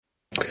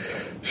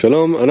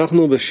שלום,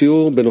 אנחנו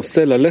בשיעור בנושא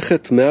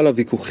ללכת מעל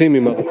הוויכוחים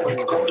עם הרצון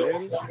להתקבל.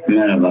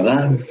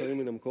 Merhabalar.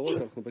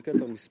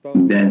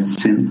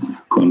 Dersin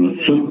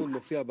konusu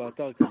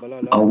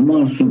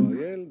Almansuz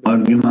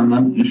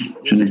argümanların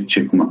üstüne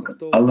çıkmak.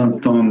 Alan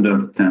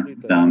 14'ten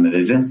devam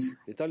edeceğiz.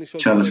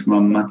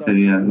 Çalışma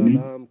materyalini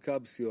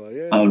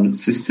Avlut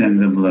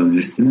sisteminde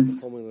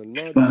bulabilirsiniz.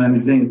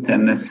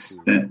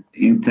 Kütüphanemizde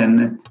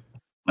internet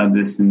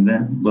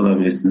adresinde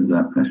bulabilirsiniz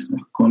arkadaşlar.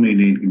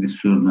 Konuyla ilgili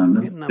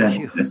sorularınız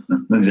ders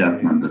esnasında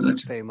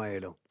cevaplandırılacak.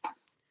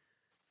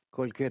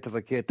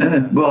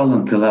 Evet, bu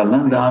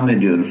alıntılarla devam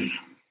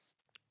ediyoruz.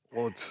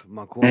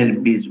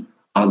 Her bir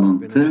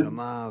alıntı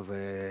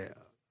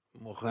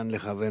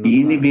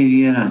yeni bir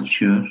yer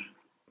açıyor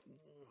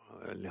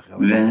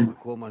ve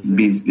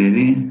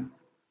bizleri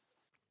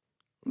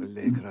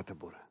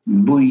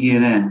bu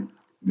yere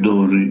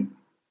doğru,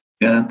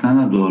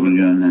 yaratana doğru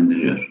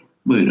yönlendiriyor.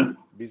 Buyurun.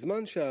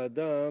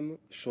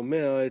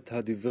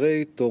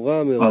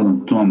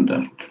 Alıntı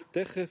 14.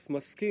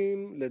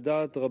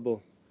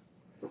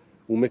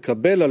 הוא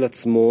מקבל על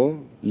עצמו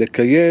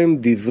לקיים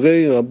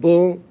דברי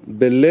רבו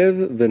בלב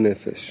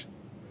ונפש.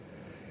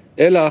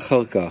 אלא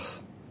אחר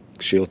כך,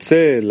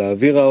 כשיוצא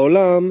לאוויר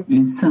העולם,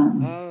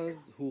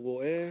 אז הוא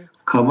רואה...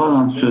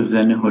 Kabalan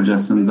sözlerini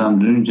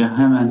hocasından duyunca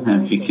hemen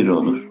hemfikir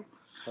olur.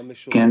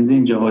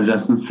 Kendince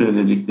hocasının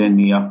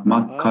söylediklerini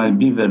yapmak,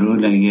 kalbi ve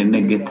ruhuyla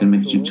yerine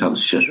getirmek için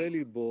çalışır.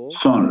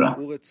 Sonra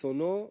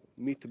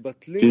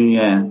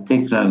dünyaya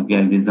tekrar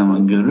geldiği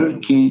zaman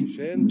görür ki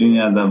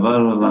dünyada var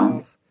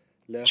olan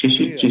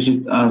çeşit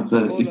çeşit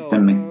arzuları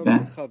istemekte,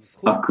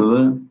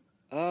 akıllı,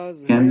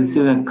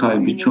 kendisi ve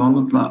kalbi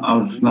çoğunlukla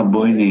arzusuna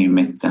boyun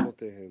eğmekte.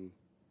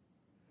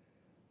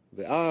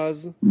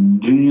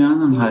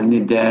 Dünyanın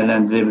halini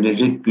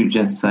değerlendirebilecek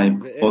güce sahip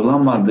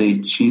olamadığı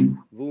için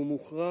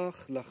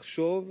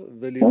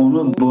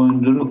onu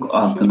boyunduruk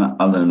altına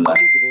alırlar.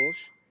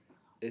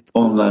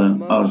 Onların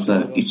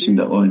arzuları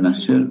içinde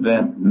oynaşır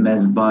ve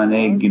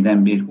mezbaneye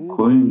giden bir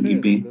koyun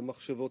gibi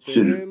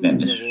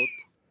sürüklenir.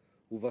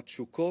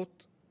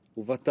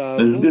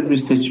 Özgür bir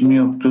seçimi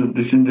yoktur.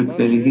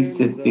 Düşündükleri,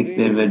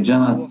 hissettikleri ve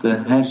can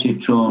attığı her şey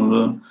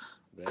çoğunluğu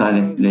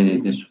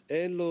talepleridir.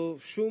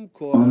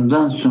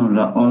 Ondan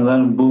sonra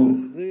onların bu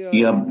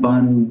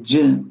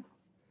yabancı,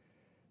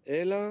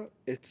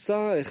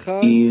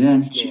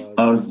 iğrenç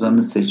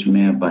arzularını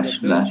seçmeye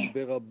başlar.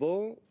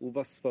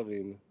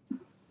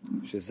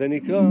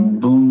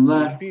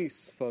 Bunlar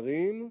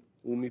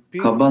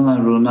Kabala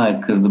ruhuna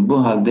aykırıdır.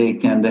 Bu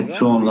haldeyken de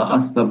çoğunluğu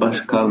asla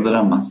baş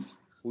kaldıramaz.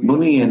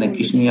 Bunun yerine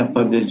kişinin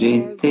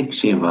yapabileceği tek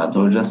şey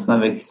vardır.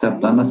 Hocasına ve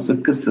kitaplarına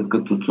sıkı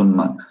sıkı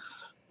tutunmak.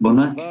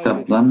 Buna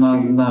kitapların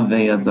ağzından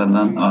ve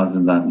yazarların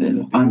ağzından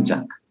denir.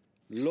 Ancak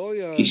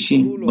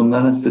kişi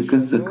bunlara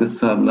sıkı sıkı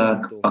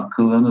sarılarak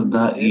akılını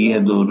daha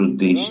iyiye doğru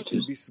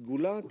değiştirir.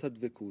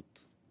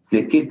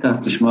 Zeki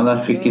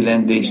tartışmalar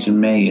fikirlerini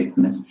değiştirmeye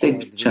yetmez.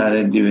 Tek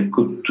çare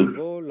divekuttur.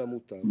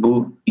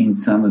 Bu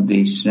insanı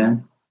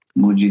değiştiren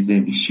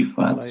mucizevi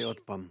şifadır.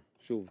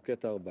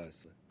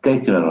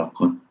 Tekrar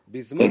oku.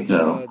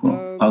 Tekrar oku.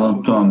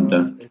 Alıntı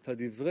 14.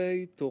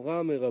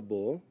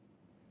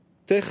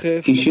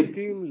 Kişi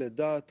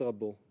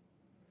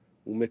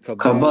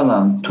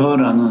Kabala'nın,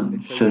 Tora'nın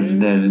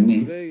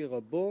sözlerini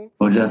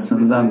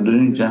hocasından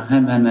duyunca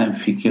hemen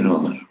fikir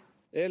olur.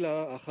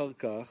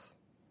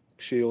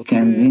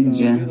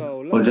 Kendince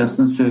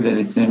hocasının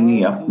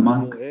söylediklerini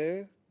yapmak,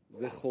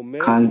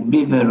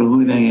 kalbi ve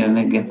ruhuyla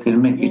yerine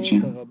getirmek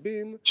için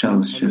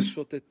çalışır.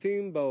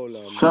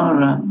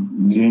 Sonra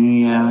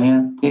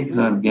dünyaya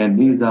tekrar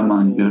geldiği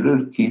zaman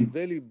görür ki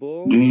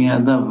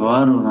dünyada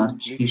var olan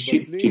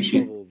çeşit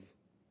çeşit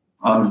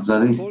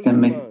arzuları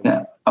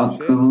istemekte,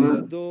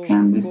 akıllı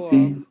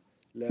kendisi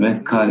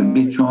ve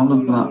kalbi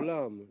çoğunlukla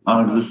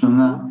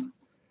arzusuna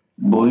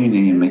boyun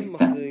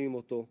eğmekte.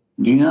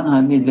 Dünyanın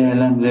halini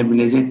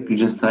değerlendirebilecek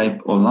güce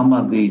sahip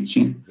olamadığı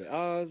için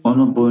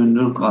onu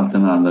boyunduruk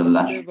altına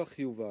alırlar.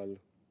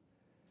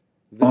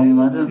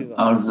 Onların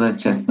arzular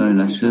içerisinde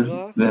oynaşır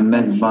ve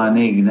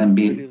mezbaneye giden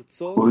bir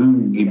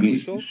koyun gibi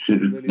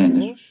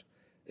sürüklenir.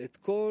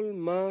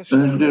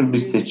 Özgür bir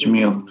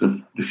seçimi yoktur.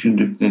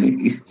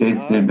 Düşündükleri,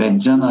 istedikleri ve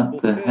can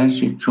attığı her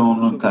şey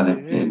çoğunluğun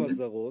talepleridir.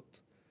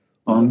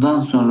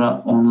 Ondan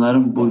sonra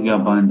onların bu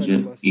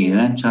yabancı,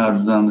 iğrenç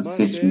arzularını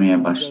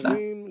seçmeye başlar.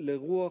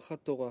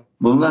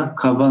 Bunlar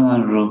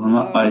Kabala'nın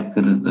ruhuna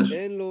aykırıdır.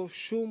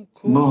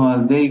 Bu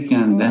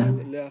haldeyken de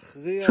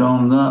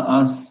çoğunluğa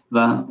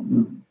asla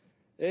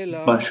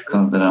baş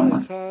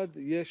kaldıramaz.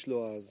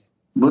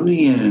 Bunun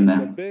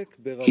yerine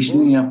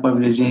kişinin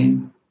yapabileceği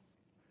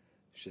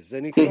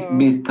tek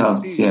bir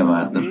tavsiye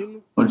vardır.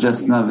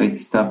 Hocasına ve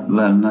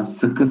kitaplarına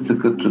sıkı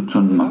sıkı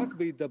tutunmak.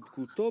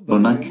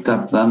 Buna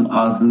kitapların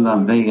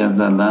ağzından ve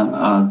yazarların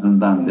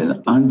ağzından denir.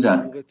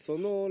 Ancak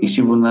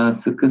kişi bunlara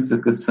sıkı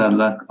sıkı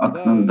sarılarak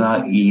aklını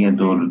daha iyiye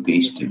doğru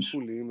değiştirir.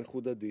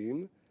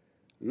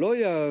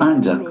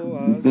 Ancak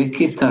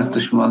zeki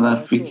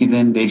tartışmalar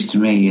fikirlerini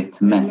değiştirmeye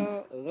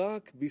yetmez.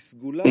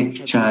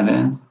 Tek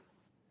çare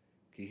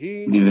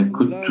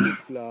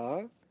divekuttur.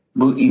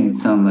 Bu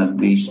insanları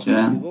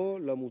değiştiren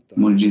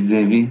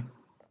mucizevi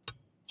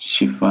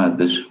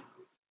şifadır.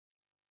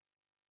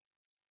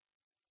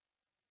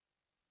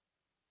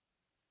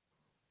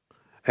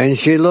 En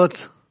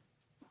şeylot.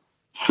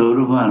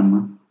 Soru var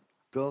mı?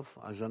 Tov,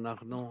 az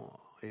anachnu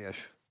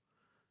yesh.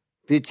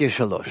 Pitye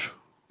shalosh.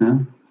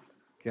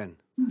 Ken.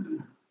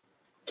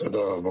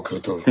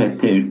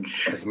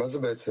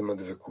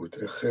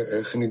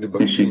 PT3.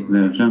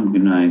 Teşekkürler hocam.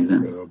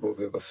 Günaydın.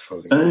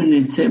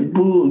 Öyleyse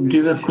bu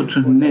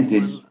düvekut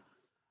nedir?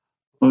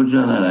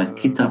 Hocalara,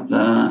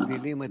 kitaplara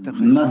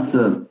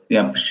nasıl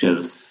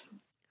yapışırız?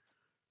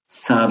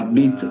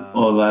 Sabit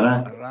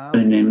olarak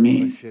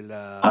önemi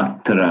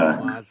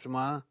arttırarak.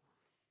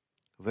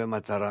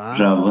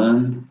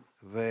 Rav'ın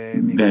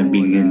ve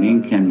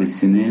bilgeliğin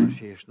kendisinin,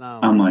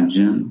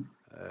 amacın,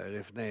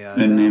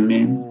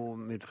 önemin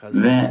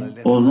ve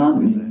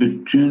olan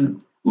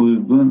bütün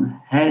uygun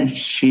her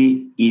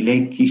şey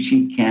ile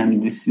kişi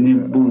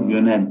kendisini bu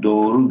yöne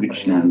doğru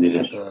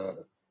güçlendirir.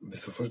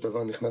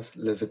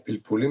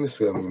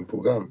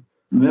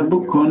 Ve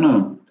bu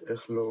konu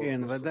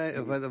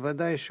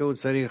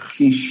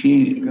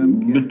kişi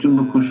bütün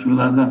bu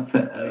koşullarda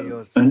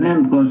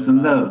önem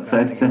konusunda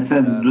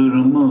felsefe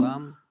durumu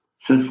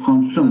söz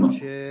konusu mu?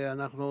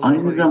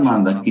 Aynı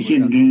zamanda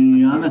kişi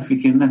dünyanın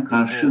fikrine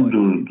karşı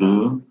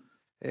durduğu,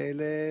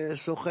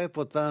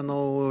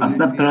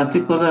 aslında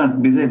pratik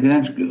olarak bize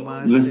direnç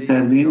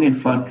gösterdiğini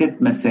fark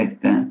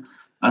etmesek de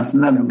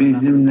aslında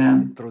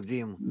bizimle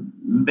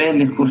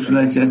belli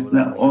koşullar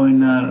içerisinde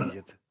oynar,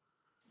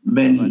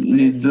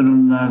 belli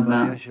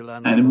durumlarda,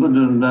 yani bu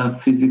durumda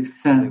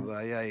fiziksel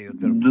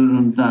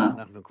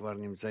durumda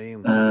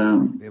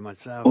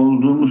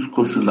olduğumuz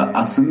koşullar.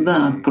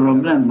 Aslında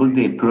problem bu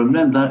değil.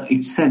 Problem daha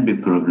içsel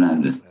bir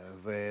problemdir.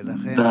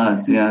 Daha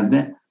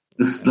ziyade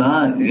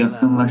ıslaha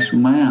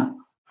yakınlaşmaya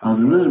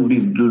hazır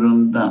bir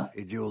durumda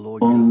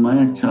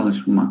olmaya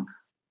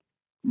çalışmak.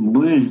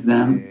 Bu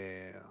yüzden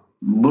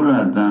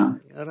burada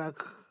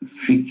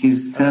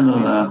fikirsel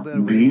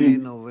olarak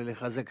büyük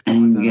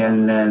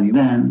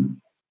engellerden,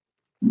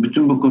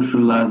 bütün bu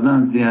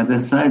koşullardan ziyade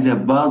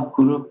sadece bağ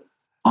kurup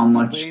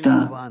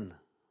amaçta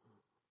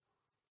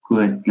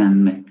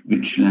kuvvetlenmek,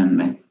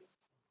 güçlenmek.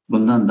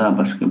 Bundan daha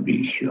başka bir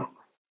iş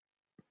yok.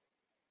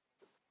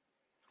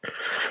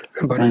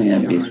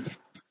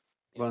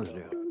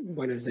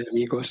 Buenos días,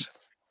 amigos.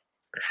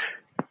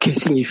 ¿Qué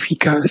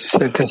significa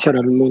sentenciar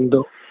al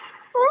mundo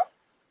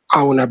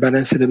a una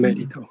balanza de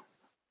mérito?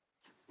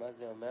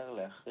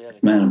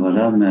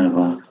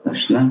 Merhaba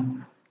arkadaşlar.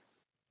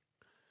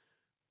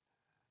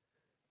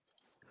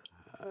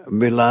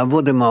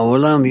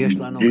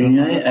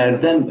 Dünyayı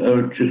erdem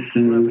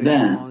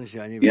ölçüsünde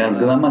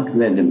yargılamak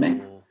ne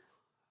demek?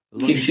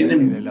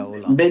 Kişinin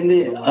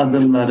belli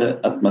adımları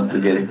atması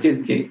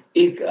gerekir ki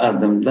ilk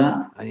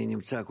adımda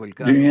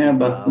dünyaya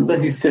baktığında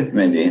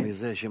hissetmediği.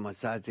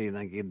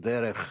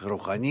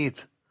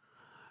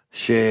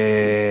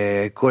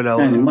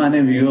 Yani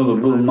manevi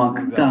yolu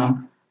bulmakta,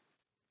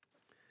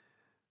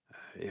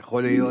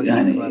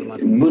 yani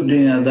bu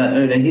dünyada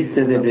öyle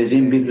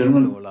hissedebileceğim bir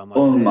durumun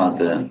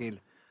olmadığı,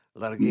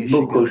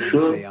 bu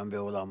koşu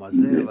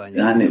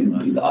yani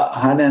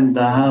halen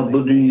daha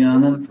bu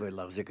dünyanın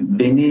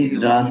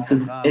beni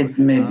rahatsız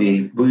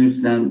etmediği, bu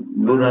yüzden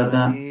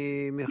burada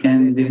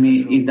kendimi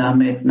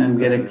idame etmem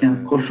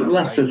gereken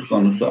koşullar söz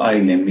konusu,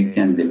 ailemi,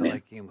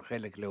 kendimi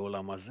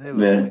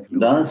ve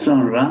daha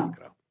sonra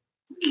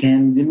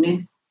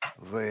kendimi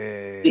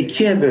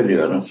ikiye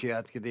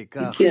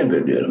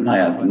bölüyorum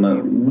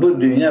hayatımı,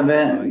 bu dünya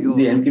ve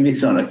diyelim ki bir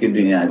sonraki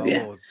dünya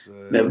diye.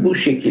 Ve bu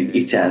şekil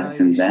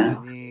içerisinde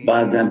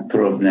bazen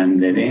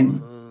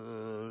problemlerin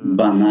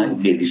bana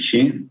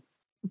gelişi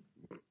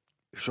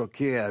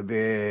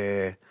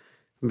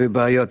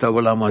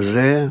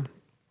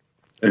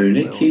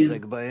öyle ki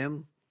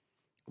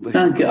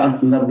sanki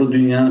aslında bu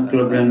dünyanın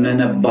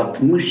problemlerine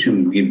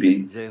batmışım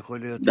gibi,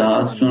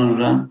 daha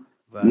sonra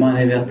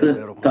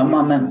maneviyatı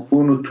tamamen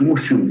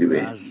unutmuşum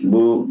gibi.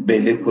 Bu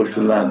belli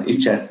koşullar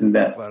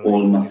içerisinde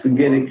olması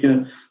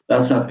gerekiyor.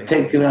 Daha sonra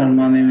tekrar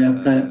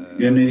maneviyata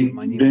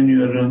yönelik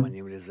dönüyorum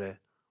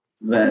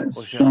ve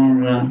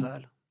sonra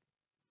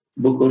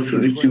bu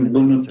koşul için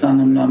bunu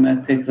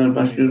tanımlamaya tekrar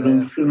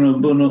başlıyorum.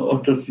 Şunu bunu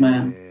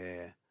oturtmaya.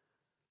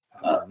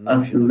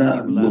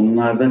 Aslında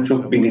bunlarda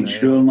çok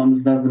bilinçli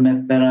olmamız lazım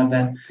hep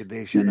beraber.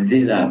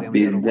 Zira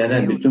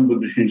bizlere bütün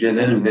bu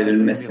düşüncelerin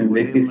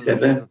verilmesindeki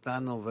sebep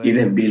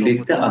ile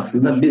birlikte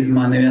aslında biz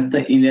maneviyatta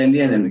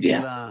ilerleyelim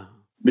diye.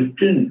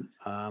 Bütün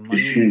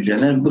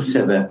düşünceler bu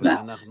sebeple.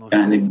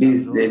 Yani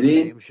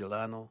bizleri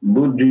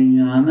bu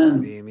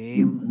dünyanın,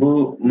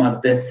 bu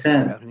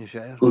maddesel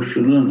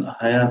koşulun,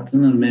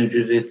 hayatının,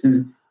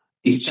 mevcudiyetinin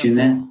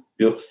içine,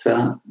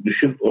 yoksa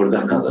düşüp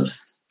orada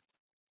kalırız.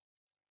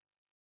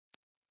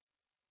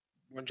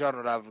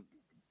 Buongiorno Rav,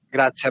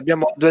 grazie.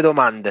 Abbiamo due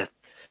domande.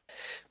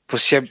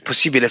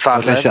 Possibile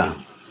farle?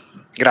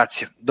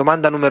 Grazie.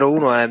 Domanda numero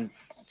uno è: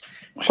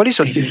 quali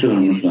sono i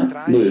pensieri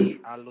estranei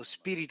allo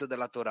spirito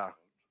della Torah?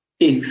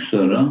 İlk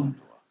soru,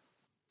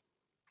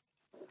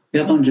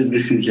 Yabancı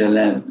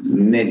düşünceler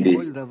nedir?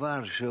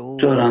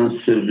 Tora'nın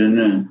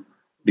sözünü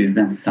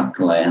bizden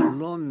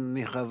saklayan,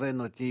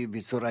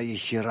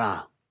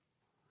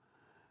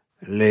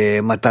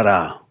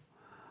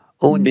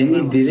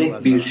 beni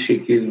direkt bir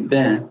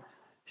şekilde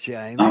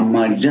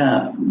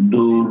amaca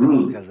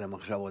doğru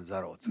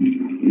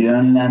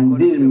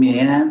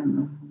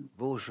yönlendirmeyen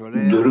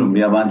durum,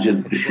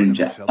 yabancı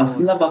düşünce.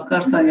 Aslında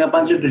bakarsan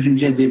yabancı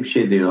düşünce diye bir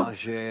şey de yok.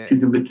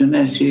 Çünkü bütün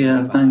her şeyi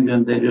yaratan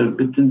gönderiyor.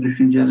 Bütün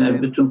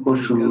düşünceler, bütün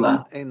koşullar,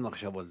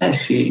 her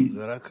şeyi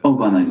o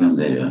bana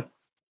gönderiyor.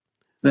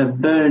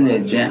 Ve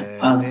böylece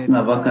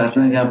aslına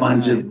bakarsan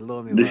yabancı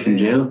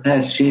düşünce yok.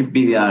 Her şey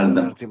bir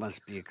yardım.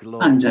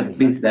 Ancak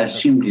bizler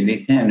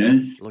şimdilik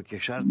henüz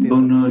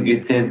bunu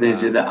yeterli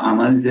derecede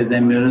analiz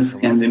edemiyoruz.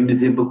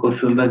 Kendimizi bu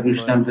koşulda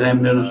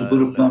güçlendiremiyoruz.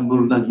 Grupla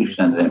burada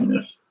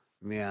güçlendiremiyoruz.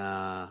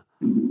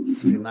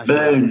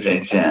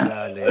 Böylece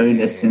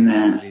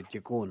öylesine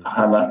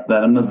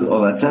halatlarımız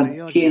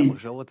olacak ki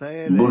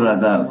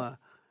burada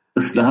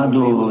ıslaha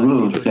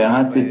doğru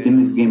seyahat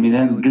ettiğimiz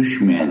gemiden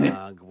düşmeyelim.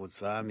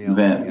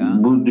 Ve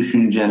bu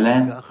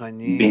düşünceler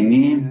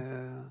beni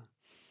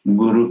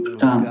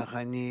gruptan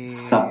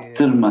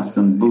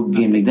saptırmasın, bu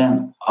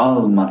gemiden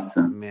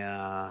almasın.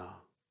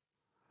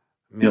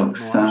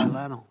 Yoksa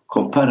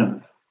koparım.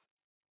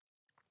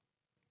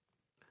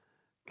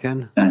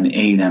 Yani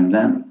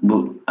eylemden,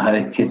 bu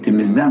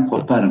hareketimizden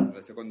koparım.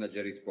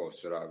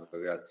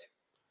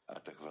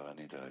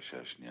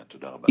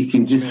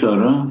 İkinci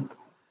soru.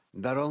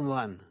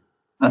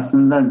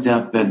 Aslında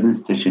cevap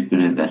verdiniz, teşekkür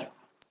eder.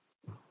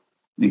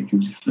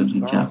 İkinci soru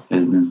cevap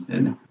verdiniz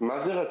dedi.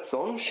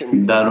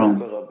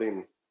 Daron,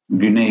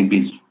 Güney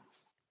 1.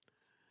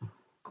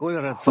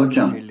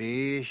 Hocam,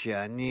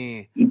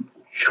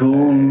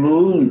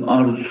 çoğunluğun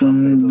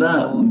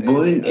arzusunda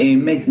boyun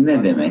eğmek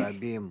ne demek?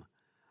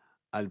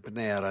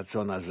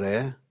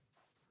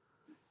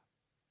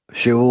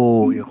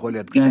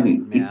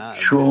 Yani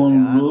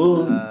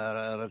çoğunluğun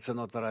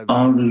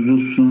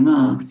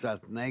arzusuna,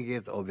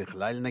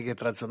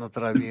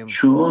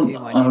 çoğun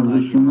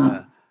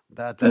arzusuna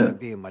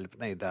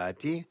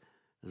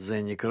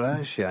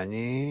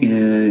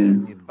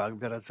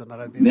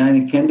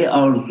yani kendi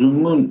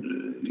arzumun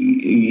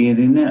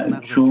yerine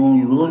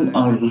çoğunluğun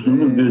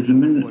arzusunu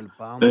gözümün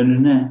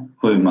önüne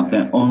koymak,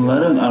 yani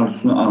onların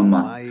arzusunu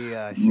almak.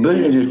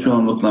 Böylece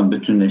çoğunlukla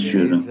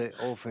bütünleşiyorum.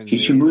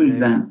 Kişi bu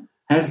yüzden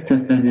her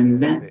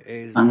seferinde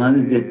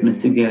analiz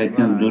etmesi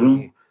gereken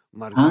durum,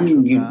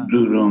 hangi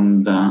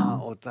durumda,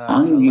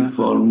 hangi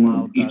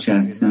formun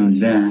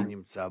içerisinde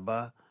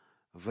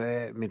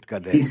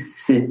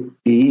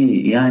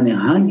hissettiği, yani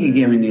hangi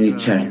geminin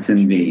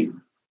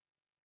içerisindeyim,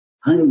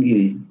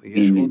 hangi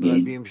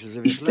gemideyim.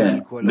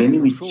 İşte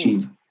benim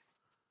için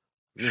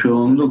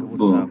çoğunluk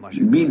bu.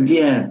 Bir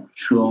diğer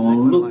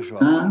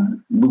çoğunluk da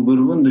bu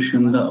grubun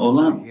dışında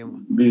olan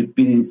büyük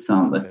bir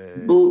insanlık.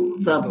 Bu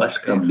da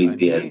başka bir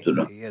diğer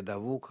durum.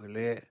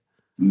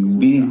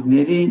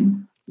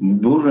 Bizlerin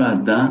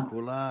burada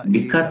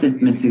dikkat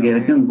etmesi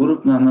gereken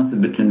grupla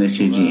nasıl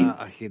bütünleşeceği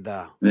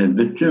ve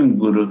bütün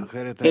grup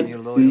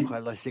hepsi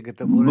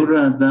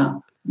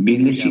burada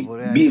birleşik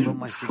bir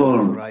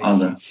form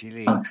alır.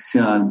 Aksi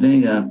halde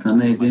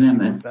yaratanı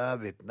edinemez.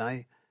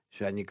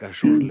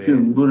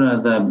 Çünkü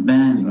burada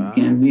ben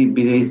kendi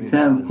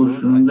bireysel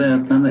koşulunda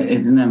yaratanı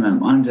edinemem.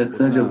 Ancak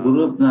sadece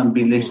grupla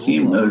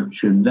birleştiğim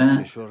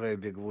ölçüde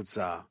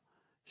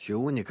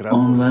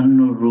onların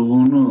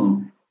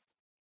ruhunu,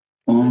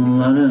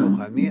 onların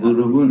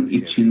grubun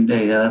içinde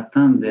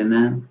yaratan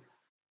denen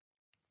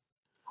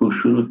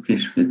koşulu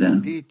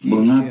keşfeden.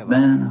 Buna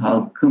ben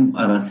halkım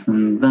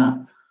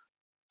arasında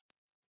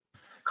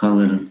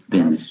kalırım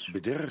denir.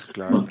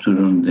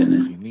 Oturum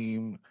denir.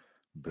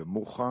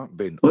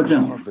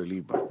 Hocam,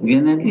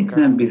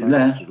 genellikle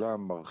bizler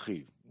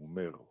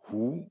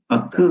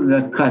akıl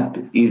ve kalp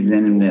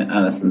izlenimleri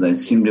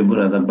arasındayız. Şimdi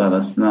burada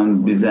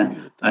Barasulam bize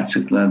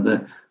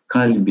açıkladı.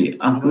 Kalbi,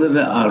 aklı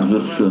ve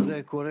arzusu.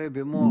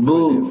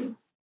 Bu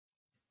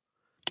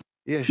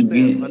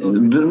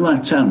durumu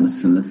açar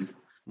mısınız?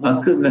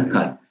 Akıl ve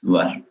kalp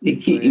var.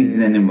 İki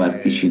izlenim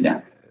var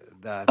kişide.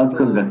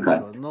 Akıl ve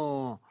kalp.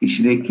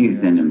 Kişide iki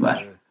izlenim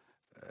var.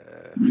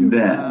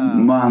 Ve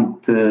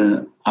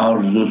mantığı,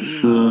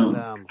 arzusu,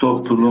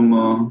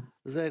 toplumu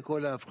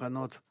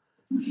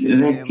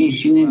ve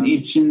kişinin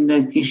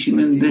içinde,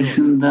 kişinin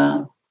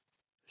dışında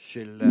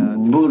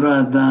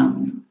burada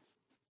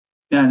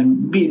yani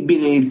bir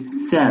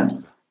bireysel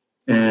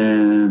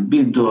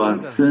bir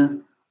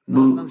doğası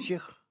bu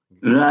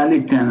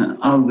realitenin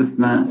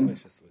algısına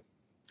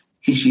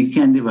kişiyi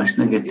kendi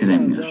başına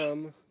getiremiyor.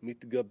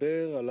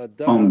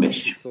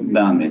 15.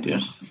 Devam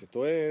ediyoruz.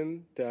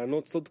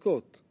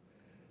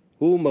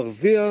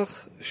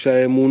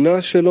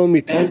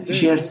 Eğer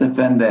kişi her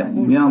seferinde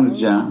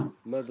yalnızca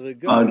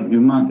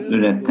argüman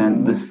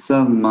üreten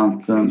dışsal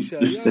mantığın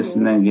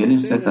üstesinden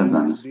gelirse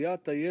kazanır.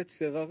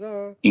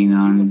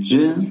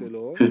 İnancı,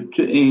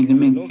 kötü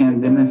eğilimin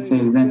kendine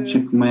sevgiden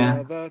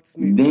çıkmaya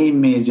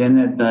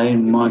değmeyeceğine dair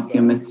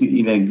muhakemesi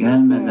ile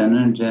gelmeden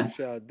önce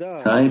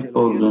sahip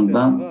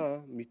olduğundan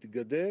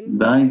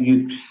daha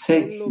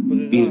yüksek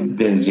bir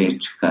dereceye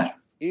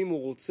çıkar.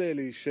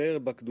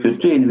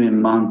 Kötü eğilimin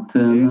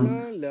mantığının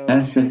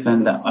her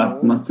seferinde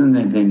artması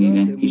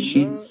nedeniyle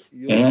kişi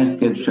eğer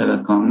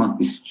keduşada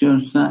kalmak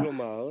istiyorsa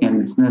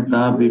kendisine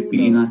daha büyük bir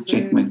inanç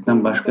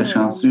çekmekten başka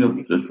şansı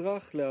yoktur.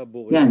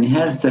 Yani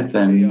her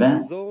seferinde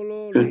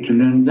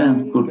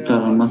kötülüğünden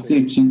kurtarılması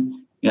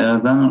için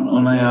Yaradan'ın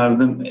ona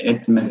yardım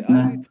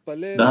etmesine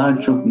daha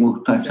çok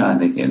muhtaç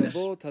hale gelir.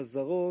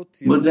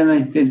 Bu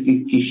demektir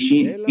ki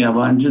kişi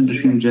yabancı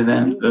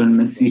düşüncelerin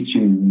ölmesi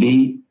için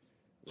değil,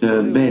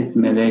 tövbe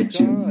etmeleri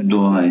için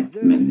dua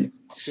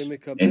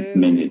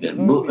etmelidir.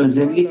 Bu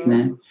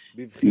özellikle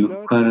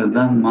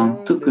yukarıdan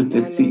mantık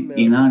ötesi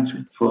inanç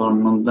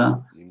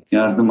formunda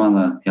yardım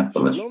alarak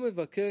yapılır.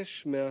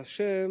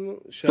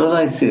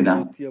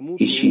 Dolayısıyla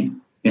kişi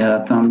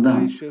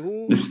Yaratan'dan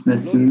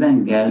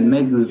üstesinden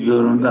gelmek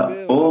zorunda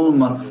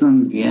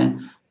olmasın diye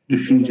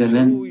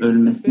düşüncelerin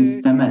ölmesini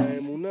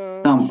istemez.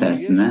 Tam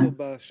tersine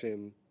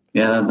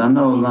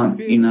Yaradan'a olan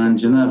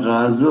inancına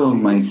razı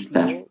olmayı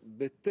ister.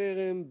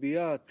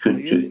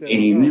 Kötü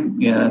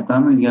eğilim,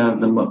 Yaratan'ın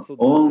yardımı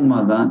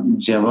olmadan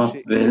cevap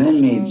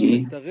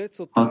veremeyeceği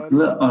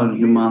haklı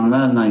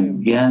argümanlarla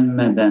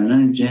gelmeden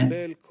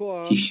önce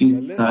kişi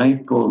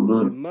sahip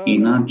olduğu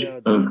inanç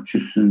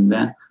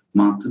ölçüsünde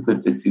mantık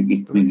ötesi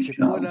gitme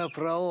gücü alır.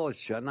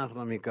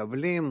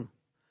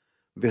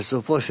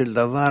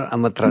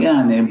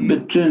 Yani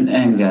bütün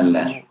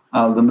engeller,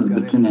 aldığımız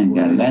bütün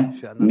engeller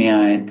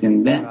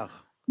nihayetinde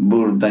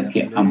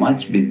buradaki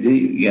amaç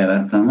bizi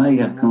Yaratan'a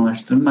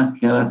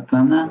yakınlaştırmak,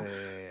 Yaratan'a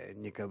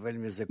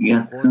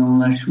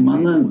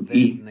yakınlaşmanın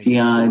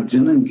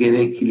ihtiyacının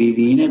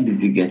gerekliliğine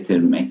bizi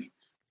getirmek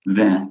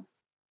ve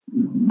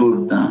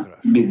burada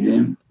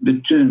bizim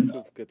bütün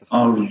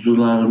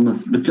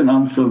arzularımız, bütün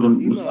almış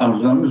olduğumuz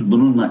arzularımız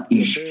bununla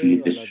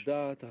ilişkilidir.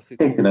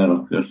 Tekrar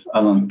okuyoruz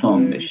alıntı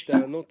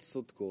 15'ten.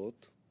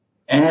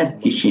 Eğer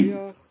kişi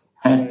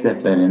her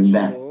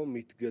seferinde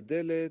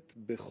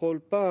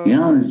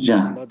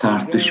yalnızca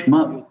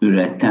tartışma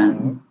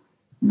üreten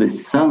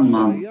dışsal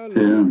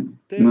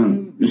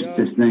mantığının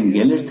üstesinden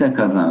gelirse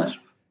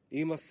kazanır.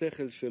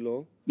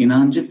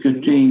 İnancı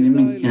kötü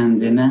eğilimin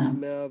kendine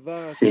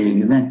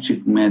sevgiden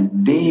çıkmaya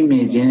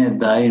değmeyeceğine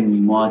dair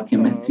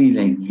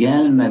muhakemesiyle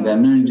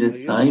gelmeden önce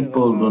sahip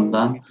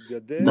olduğundan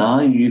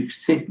daha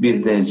yüksek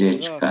bir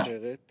dereceye çıkar.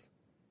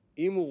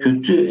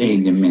 Kötü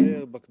eğilimin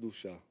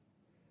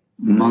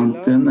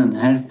mantığının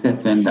her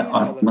seferinde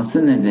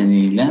artması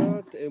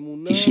nedeniyle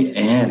kişi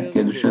eğer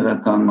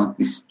keduşada kalmak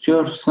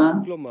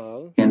istiyorsa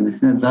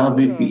kendisine daha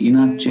büyük bir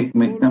inanç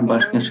çekmekten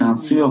başka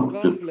şansı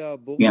yoktur.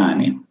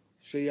 Yani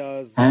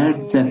her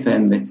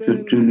seferinde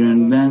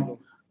kötülüğünden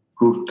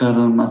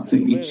kurtarılması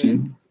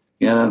için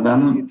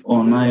Yaradan'ın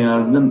ona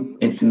yardım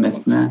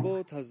etmesine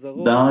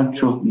daha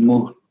çok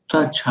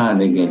muhtaç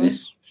hale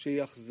gelir.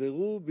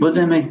 Bu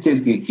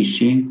demektir ki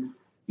kişi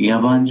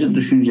yabancı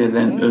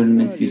düşüncelerin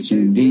ölmesi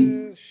için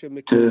değil,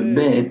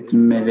 tövbe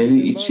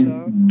etmeleri için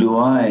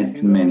dua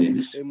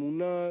etmelidir.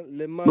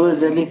 Bu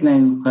özellikle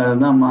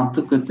yukarıda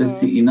mantık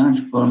ötesi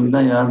inanç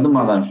formunda yardım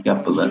alarak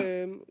yapılır.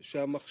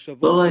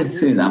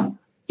 Dolayısıyla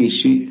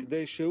kişi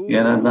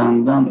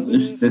Yaradan'dan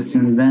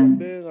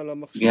üstesinden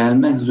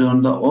gelmek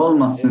zorunda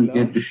olmasın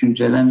diye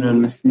düşüncelerin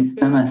ölmesini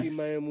istemez.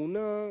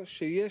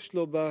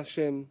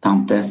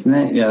 Tam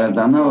tersine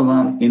Yaradan'a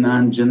olan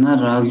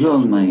inancına razı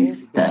olmayı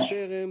ister.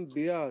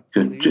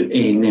 Kötü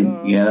eğilim,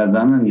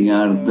 Yaradan'ın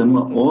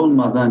yardımı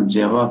olmadan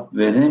cevap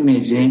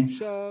veremeyeceği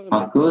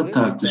haklı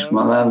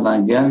tartışmalarla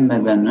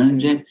gelmeden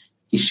önce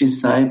kişi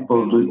sahip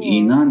olduğu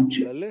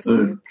inanç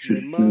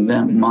ölçüsünde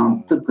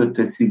mantık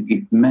ötesi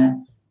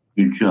gitme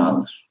gücü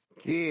alır.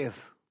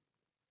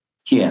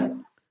 Kiev.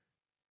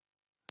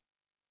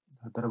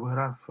 Дорогой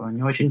Раф,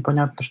 не очень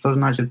понятно, что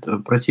значит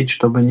просить,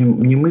 чтобы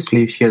не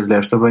мысли исчезли,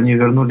 а чтобы они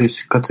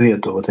вернулись к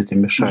ответу, вот эти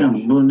мешающие.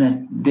 Hocam bu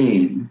ne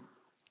değil.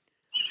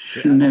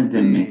 Şu ne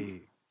demek?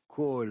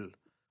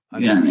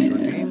 Yani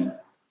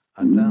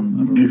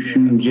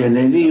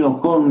düşünceleri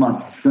yok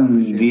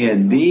olmasın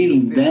diye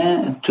değil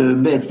de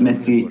tövbe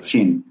etmesi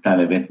için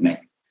talep etmek.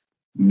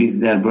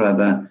 Bizler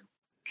burada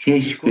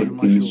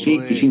keşfettiğimiz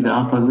şey kişi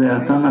daha fazla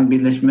Yaratan'la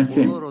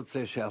birleşmesi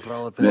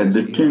ve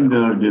bütün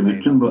gördüğü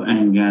bütün bu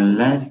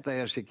engeller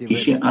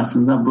kişi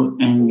aslında bu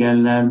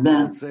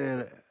engellerden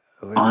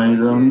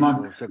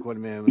ayrılmak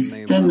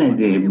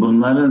istemedi.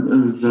 Bunların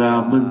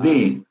ızdırabı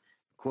değil.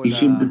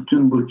 Kişi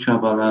bütün bu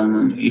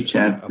çabalarının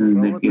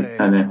içerisindeki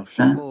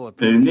talepten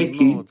öyle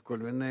ki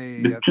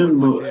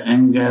bütün bu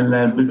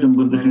engeller, bütün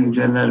bu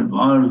düşünceler,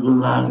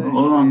 arzular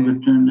olan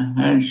bütün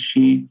her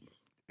şey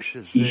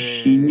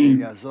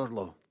kişinin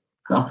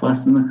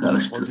kafasını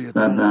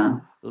karıştırsa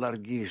da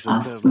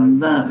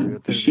aslında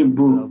kişi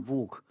bu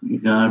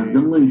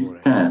yardımı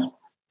ister.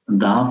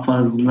 Daha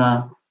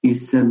fazla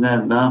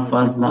hisseder, daha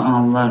fazla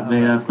anlar ve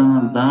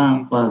yaratana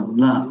daha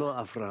fazla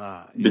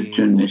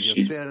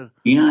bütünleşir.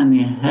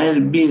 Yani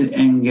her bir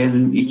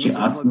engelin içi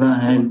aslında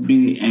her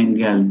bir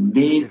engel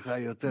değil,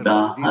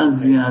 daha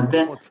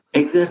ziyade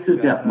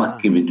egzersiz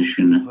yapmak gibi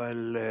düşünün.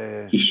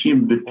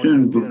 Kişi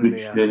bütün bu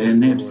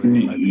güçlerin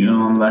hepsini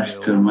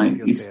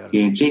yoğunlaştırmayı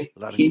isteyecek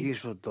ki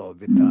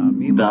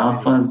daha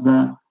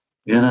fazla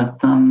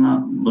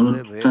yaratanla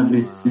bunu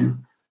tutabilsin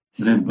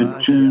ve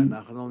bütün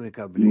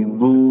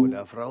bu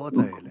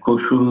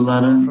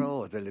koşulların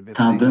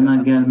tadına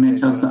gelmeye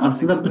çalışsın.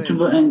 Aslında bütün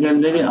bu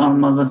engelleri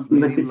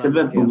almalarındaki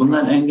sebep bu.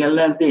 Bunlar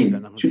engeller değil.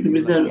 Çünkü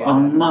bizler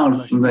alma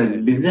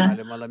arzusundayız. Bize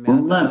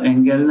bunlar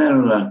engeller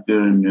olarak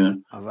görünüyor.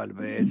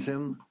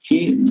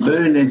 Ki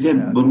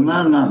böylece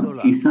bunlarla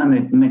ihsan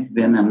etmek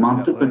denen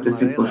mantık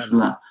ötesi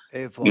koşula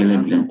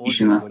gelebilir.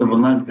 İşin aslında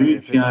bunlar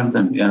büyük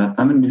yardım.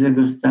 Yaratanın bize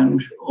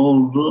göstermiş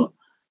olduğu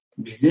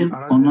bizim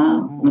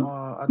ona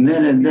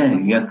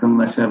nerede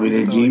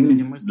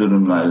yakınlaşabileceğimiz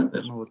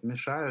durumlardır.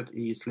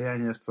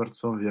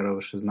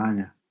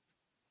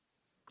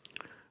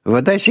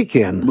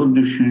 Bu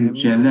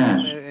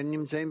düşünceler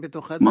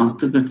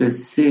mantık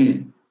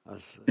ötesi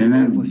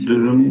denen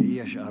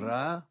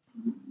duruma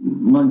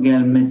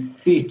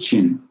gelmesi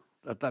için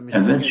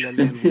evet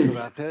şüphesiz.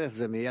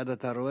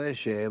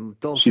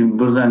 Şimdi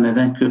burada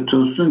neden kötü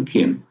olsun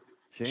ki?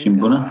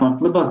 Şimdi buna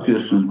farklı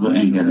bakıyorsunuz bu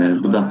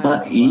engellere. Bu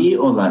defa iyi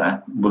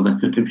olarak burada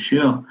kötü bir şey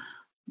yok.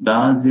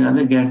 Daha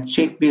ziyade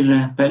gerçek bir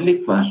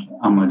rehberlik var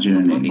amacı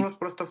yönelik.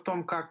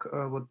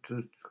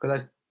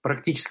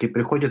 Практически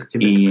приходит к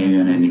тебе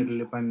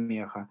или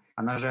помеха.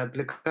 Она же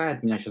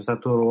отвлекает меня сейчас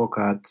от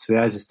урока, от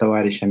связи с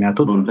товарищами. А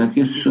тут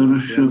buradaki soru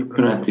şu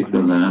pratik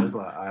olarak.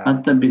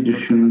 Hatta bir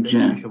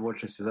düşünce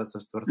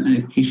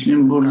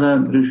kişinin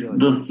burada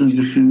dostu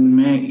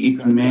düşünmeye,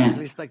 itmeye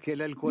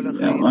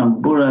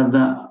ama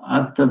burada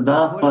hatta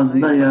daha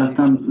fazla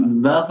yaratan,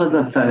 daha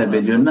fazla talep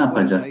ediyor. Ne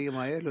yapacağız?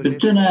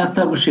 Bütün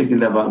hayata bu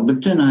şekilde bak.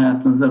 Bütün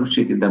hayatınıza bu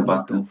şekilde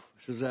bakın.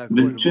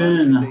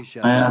 Bütün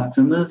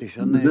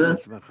hayatınızı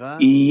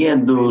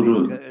iyiye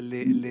doğru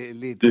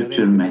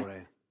götürmek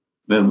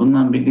ve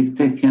bununla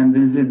birlikte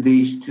kendinizi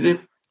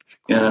değiştirip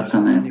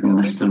yaratana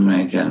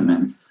yakınlaştırmaya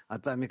gelmeniz.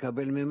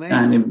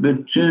 Yani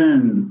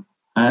bütün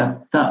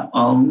hayatta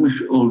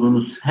almış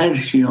olduğunuz her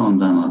şeyi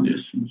ondan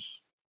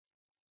alıyorsunuz.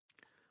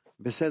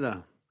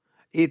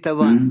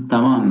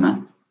 Tamam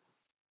mı?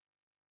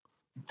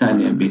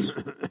 İtalya 1.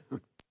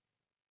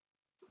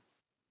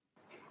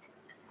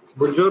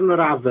 Buongiorno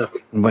Rav.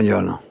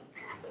 Buongiorno.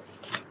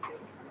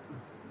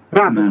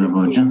 Rav,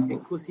 Merhaba hocam. è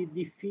così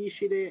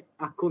difficile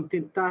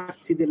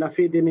accontentarsi della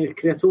fede nel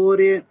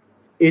Creatore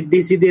e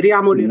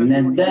desideriamo le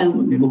ragioni.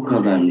 Neden bu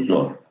kadar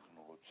zor?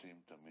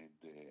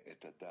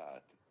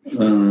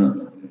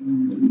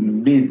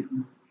 Bir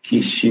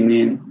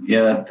kişinin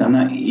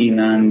yaratana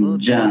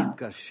inanca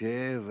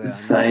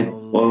sahip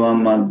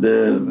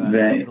olamadığı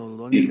ve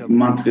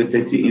mantık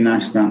ötesi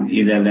inançtan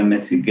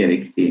ilerlemesi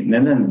gerektiği.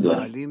 Neden zor?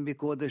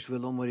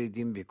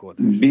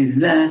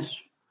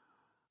 Bizler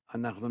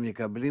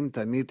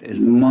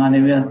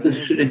maneviyatı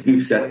sürekli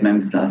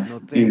yükseltmemiz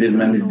lazım,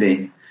 indirmemiz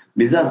değil.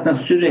 Bize aslında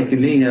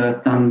sürekli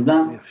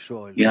yaratandan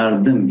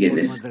yardım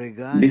gelir.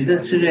 Bize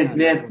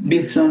sürekli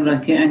bir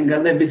sonraki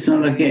engelde, bir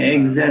sonraki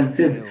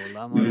egzersiz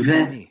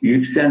ve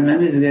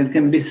yükselmemiz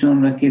gereken bir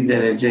sonraki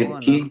derece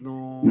ki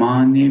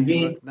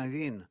manevi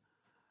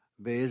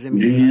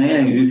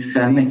dünyaya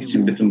yükselmek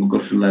için bütün bu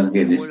koşullar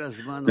gelir.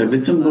 Ve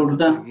bütün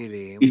burada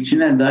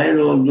içine dahil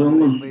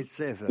olduğumuz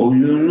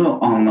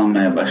oyunu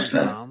anlamaya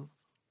başlarız.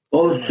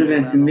 O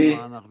sürekli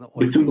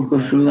bütün bu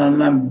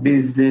koşullarla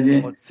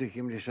bizleri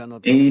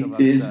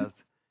eğitir,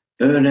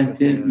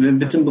 öğretir ve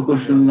bütün bu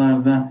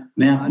koşullarda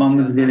ne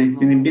yapmamız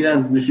gerektiğini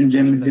biraz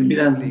düşüncemizi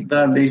biraz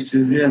daha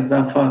değiştiririz, biraz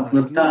daha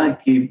farklı ta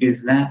ki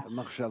bizler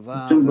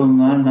bütün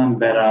bunlarla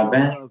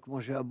beraber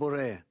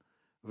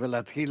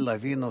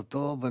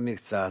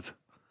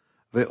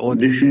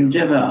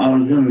düşünce ve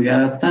arzunu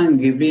yaratan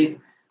gibi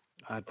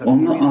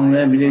onu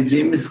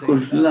anlayabileceğimiz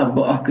koşullar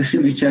bu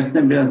akışın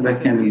içerisinde biraz da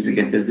kendimizi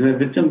getiririz. Ve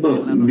bütün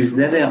bu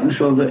bizlere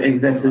yapmış olduğu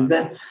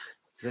egzersizler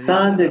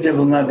sadece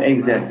bunlar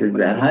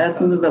egzersizler.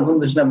 Hayatımızda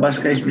bunun dışında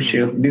başka hiçbir şey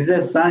yok.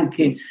 Bize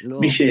sanki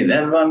bir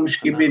şeyler varmış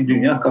gibi,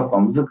 dünya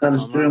kafamızı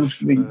karıştırıyormuş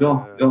gibi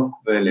yok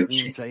böyle bir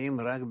şey.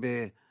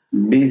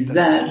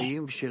 Bizler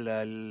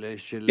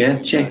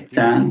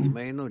gerçekten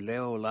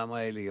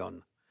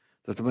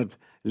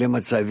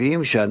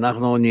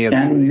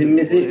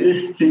kendimizi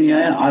üst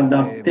dünyaya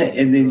adapte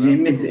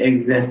edeceğimiz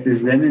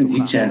egzersizlerin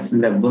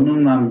içerisinde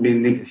bununla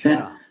birlikte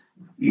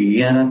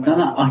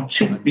yaratana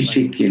açık bir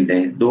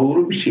şekilde,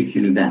 doğru bir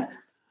şekilde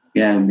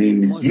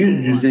geldiğimiz,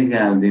 yüz yüze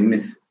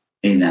geldiğimiz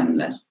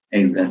eylemler,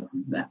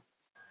 egzersizler.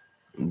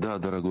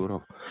 Да, дорогой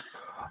Рав.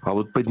 А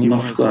вот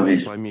поднимая свои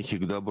помехи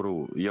к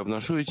добру, я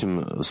вношу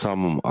этим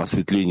самым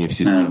осветление в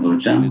систему?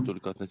 Или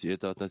только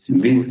это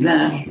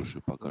относительно души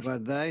пока что?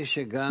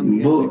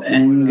 Bu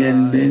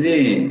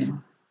engelleri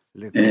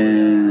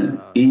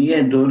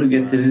iyiye doğru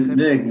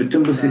getirerek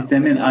bütün bu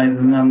sistemin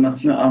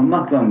aydınlanmasını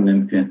almakla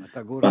mümkün.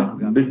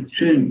 Bak,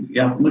 bütün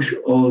yapmış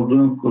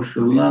olduğun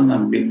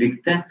koşullarla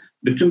birlikte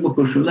bütün bu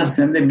koşullar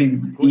sende bir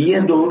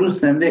iyiye doğru,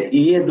 sende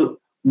iyiye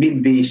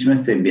bir değişme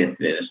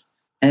sebebiyet verir.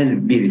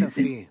 Her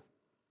birisi.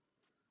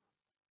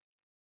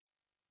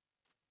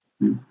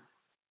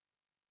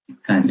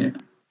 İtalya.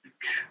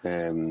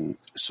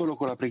 Solo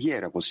con la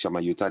preghiera possiamo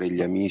aiutare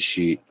gli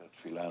amici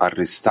a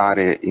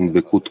restare in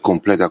Dvekut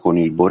completa con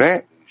il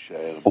Boré,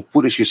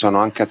 oppure ci sono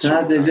anche azioni?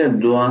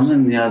 Sadece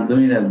duanın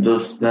yardımıyla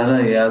dostlara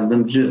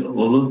yardımcı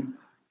olup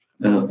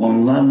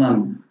onlarla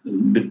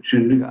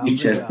bütünlük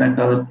içerisinde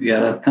kalıp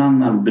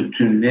yaratanla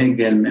bütünlüğe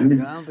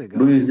gelmemiz,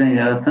 bu yüzden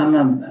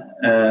yaratanla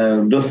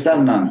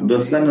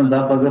dostlarla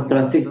daha fazla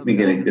pratik mi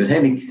gerektirir?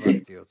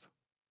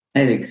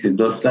 Her ikisi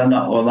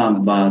dostlarla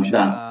olan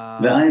bağda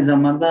ve aynı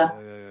zamanda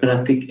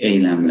pratik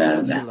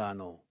eylemlerde.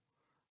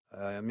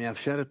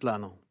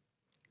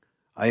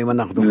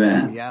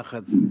 Ve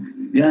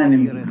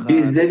yani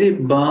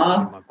bizleri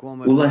bağa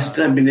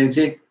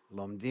ulaştırabilecek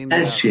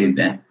her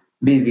şeyde,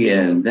 bir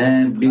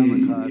yerde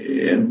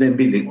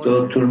birlikte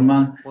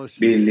oturmak,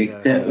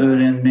 birlikte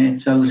öğrenmeye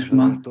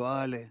çalışmak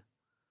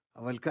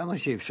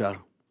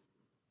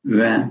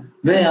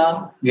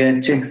veya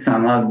gerçek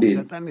sanal bir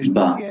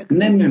bağ,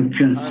 ne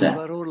mümkünse.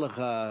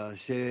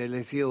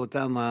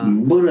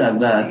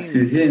 Burada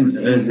sizin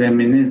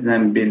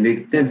özleminizle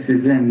birlikte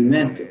size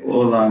net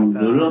olan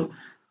durum,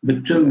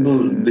 bütün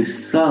bu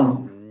dışsal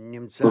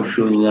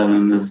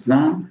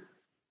koşullarınızdan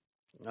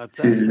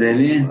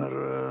sizleri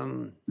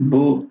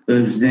bu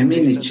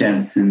özlemin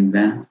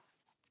içerisinde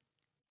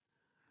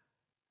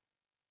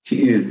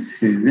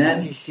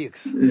sizler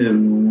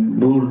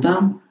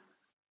buradan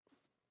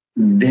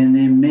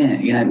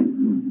denemeyi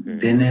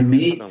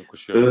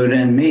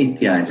öğrenmeye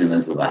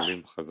ihtiyacınız var.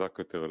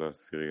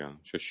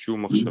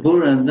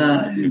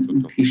 Burada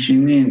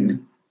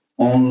kişinin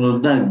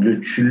onluda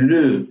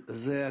güçlü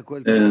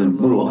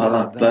bu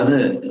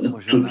halatları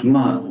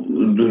tutma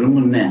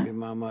durumu ne?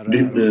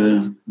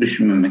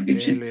 Düşmemek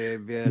için.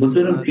 Bu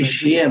durum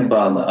kişiye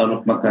bağlı.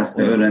 Aruk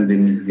Makas'ta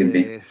öğrendiğimiz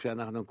gibi.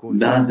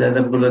 Daha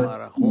ziyade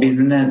burada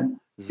birbirine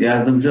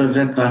yardımcı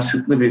olacak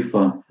karşılıklı bir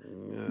form.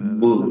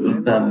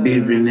 Burada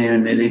birbirine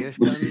yönelik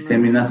bu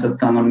sistemi nasıl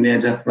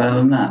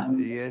tanımlayacaklarına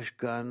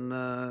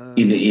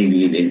ile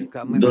ilgili.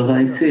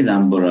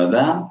 Dolayısıyla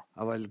burada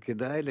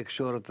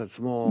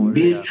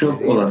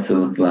birçok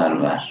olasılıklar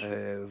var.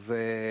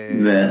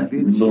 Ve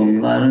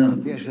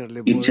bunların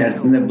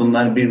içerisinde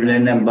bunlar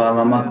birbirlerine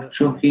bağlamak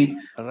çok iyi.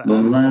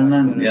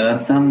 Bunlarla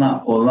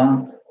yaratanla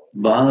olan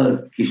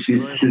bağı kişi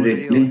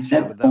sürekli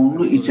hep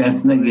onlu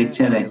içerisinde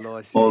geçerek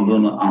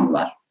olduğunu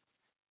anlar.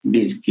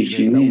 Bir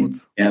kişinin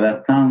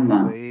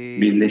yaratanla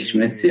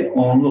birleşmesi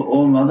onlu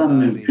olmadan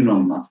mümkün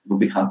olmaz.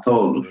 Bu bir hata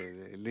olur.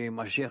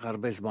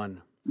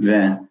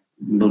 Ve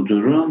bu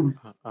durum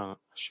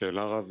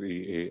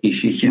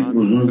iş için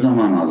uzun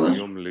zaman alır.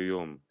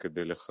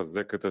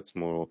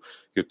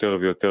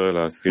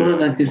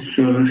 Buradaki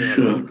soru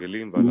şu,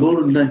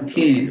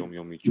 buradaki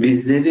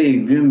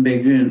bizleri gün be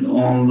gün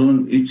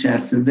onluğun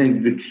içerisinde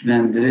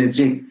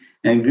güçlendirecek,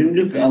 yani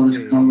günlük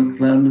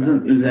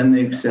alışkanlıklarımızın üzerine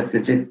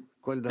yükseltecek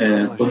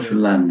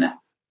koşullar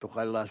ne?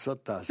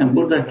 Yani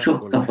burada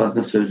çok da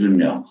fazla sözüm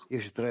yok.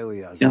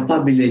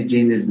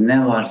 Yapabileceğiniz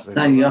ne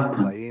varsa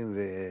yapın.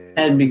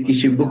 Her bir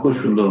kişi bu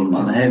koşulda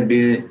olmalı. Her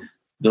bir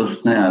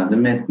dostuna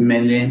yardım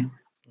etmeli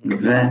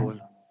ve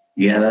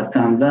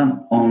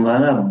yaratandan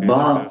onlara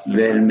bağ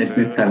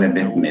vermesini talep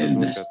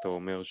etmelidir.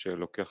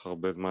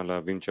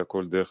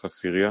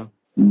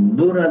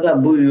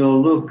 Burada bu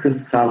yolu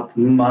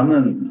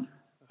kısaltmanın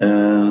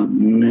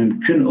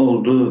mümkün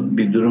olduğu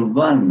bir durum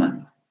var mı?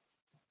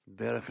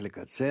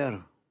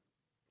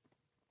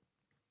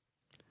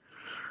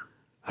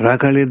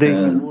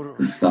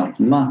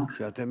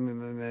 Kısaltmak,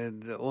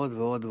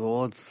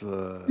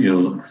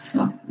 yolu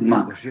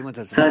kısaltmak.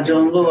 Sadece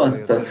onlu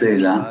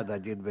vasıtasıyla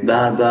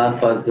daha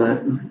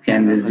fazla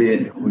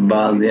kendinizi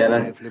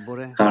bağlayarak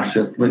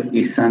karşılıklı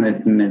ihsan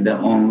etmede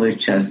onlu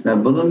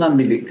içerisinde bununla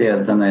birlikte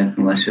yaratana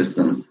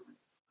yakınlaşırsınız.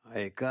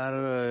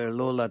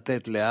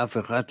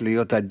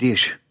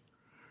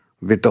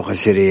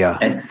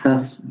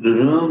 Esas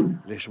durum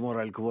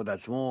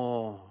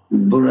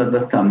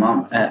burada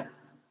tamam.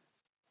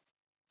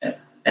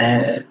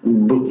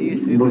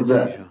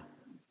 Burada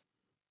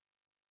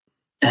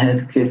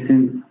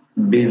herkesin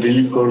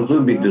birbirini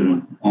koruduğu bir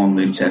durum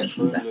onlu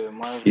içerisinde.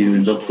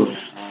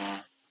 29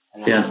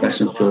 bir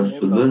arkadaşın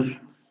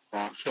sorusudur.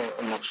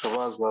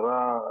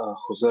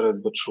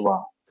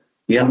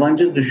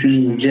 Yabancı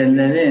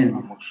düşüncelerin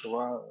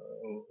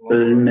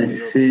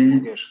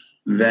ölmesi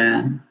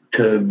ve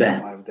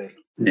tövbe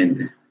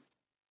nedir?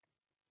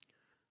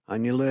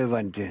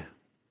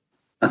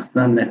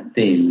 Aslında net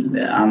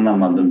değil.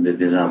 Anlamadım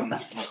dedi Rab'da.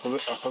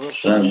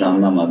 Rab'da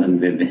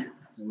anlamadım dedi.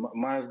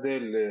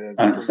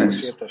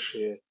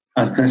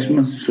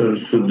 Arkadaşımın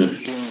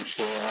sorusudur.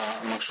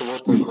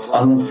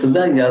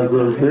 Alıntıda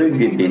yazıldığı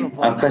gibi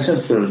arkadaşın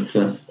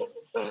sorusu.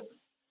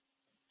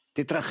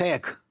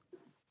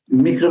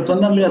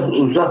 Mikrofondan biraz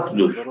uzak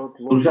dur.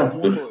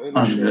 Uzak dur.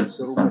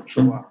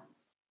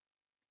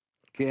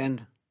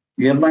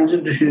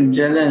 Yabancı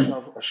düşünceler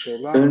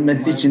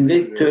ölmesi için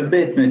değil,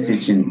 tövbe etmesi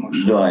için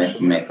dua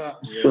etmek.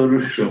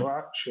 Soru şu.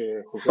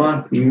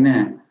 Fark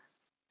ne?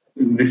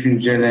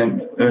 Düşünceler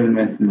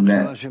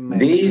ölmesinden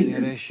değil,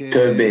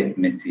 tövbe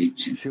etmesi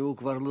için.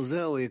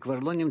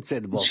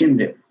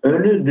 Şimdi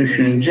ölü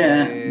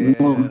düşünce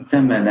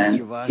muhtemelen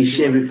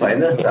kişiye bir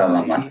fayda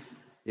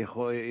sağlamaz.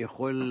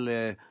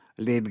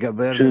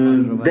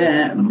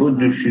 Tövbe, bu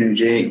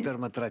düşünce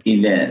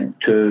ile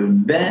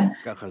tövbe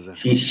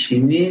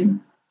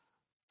kişinin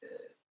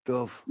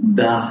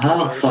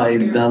daha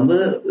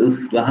faydalı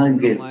ıslaha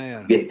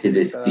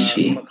getirir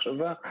kişiyi.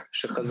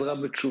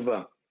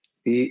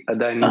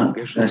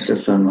 Arkadaşlar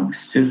sormak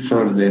istiyor.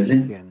 Sor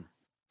dedi.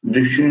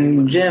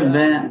 Düşünce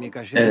ve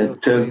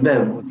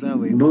tövbe,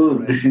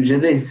 bu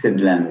düşüncede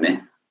hissedilen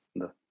mi?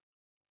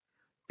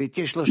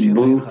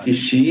 Bu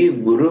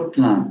kişiyi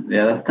grupla,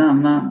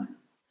 yaratanla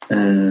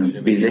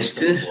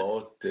birleştirir.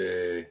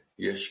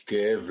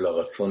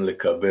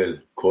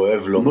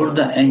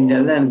 Burada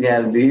engeller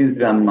geldiği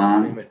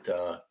zaman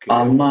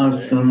alma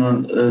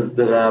arzusunun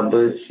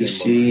ızdırabı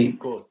kişiyi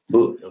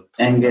bu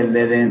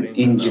engellerin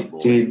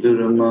incittiği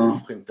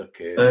durumu,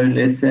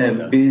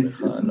 öyleyse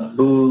biz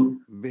bu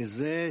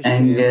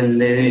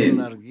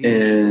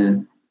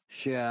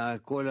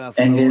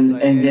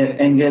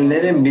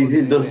engellerin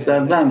bizi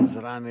dostlardan,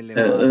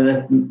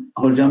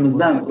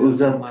 hocamızdan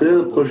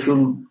uzattığı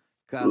koşulu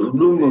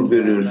mu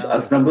görüyoruz?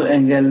 Aslında bu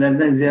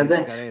engellerden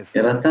ziyade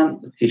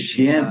yaratan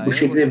kişiye bu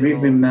şekilde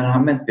büyük bir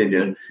merhamet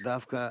veriyor.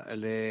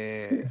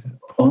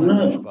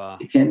 Onu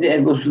kendi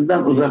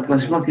egosundan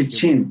uzaklaşmak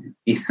için,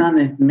 ihsan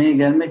etmeye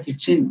gelmek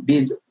için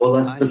bir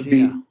olasılık,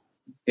 bir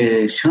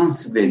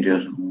şans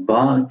veriyor.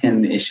 Bağ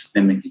kendini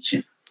eşitlemek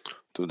için.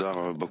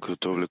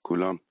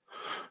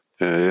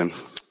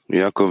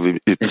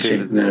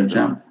 Teşekkürler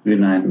hocam.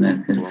 Günaydın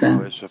herkese.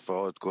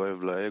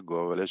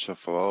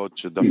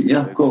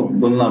 Yakov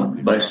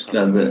bununla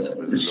başladı.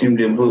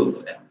 Şimdi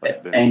bu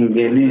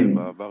engelin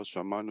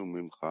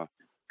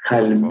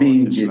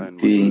kalbin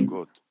ciddi,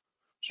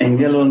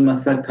 engel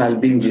olmasa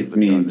kalbin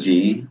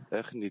cidmeyeceği.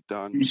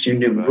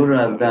 Şimdi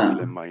burada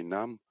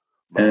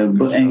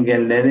bu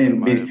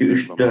engellerin 1, 2,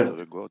 3,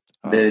 4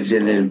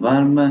 dereceleri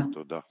var mı?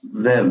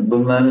 Ve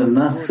bunları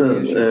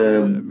nasıl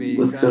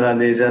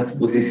sıralayacağız?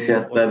 Bu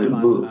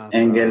hissiyatları, bu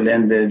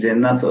engellerin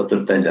dereceleri nasıl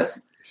oturtacağız?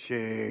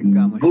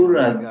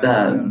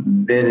 Burada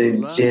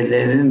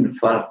derecelerin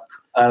fark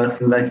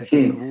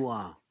arasındaki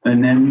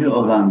önemli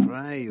olan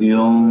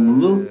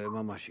yoğunluk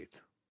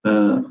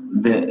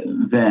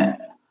ve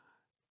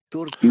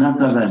ne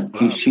kadar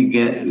kişi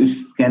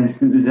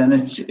kendisinin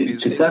üzerine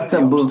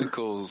çıkarsa bu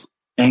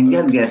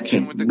engel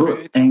gerçek. Bu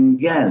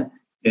engel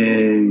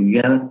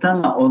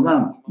yaratanla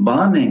olan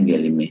bağın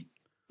engeli mi?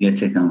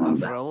 Gerçek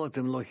anlamda.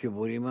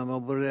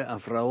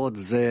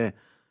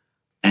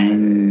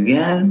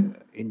 Engel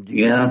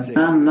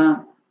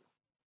yaratanla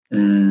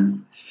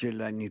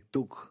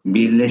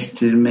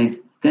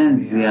birleştirmekten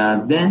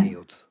ziyade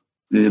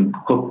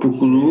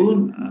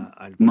kopukluğun,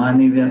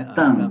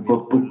 maneviyattan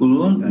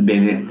kopukluğun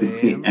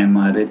belirtisi,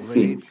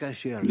 emaresi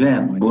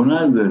ve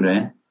buna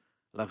göre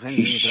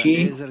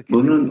kişi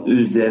bunun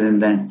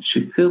üzerinden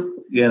çıkıp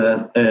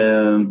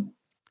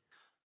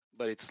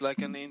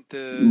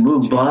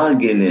bu bağa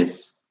gelir.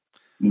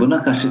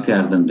 Buna karşıt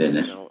yardım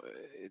denir.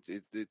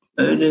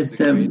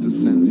 Öyleyse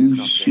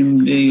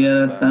şimdi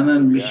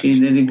yaratanın bir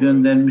şeyleri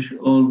göndermiş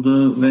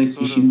olduğu ve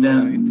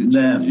kişiden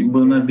de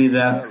buna bir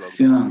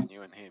reaksiyon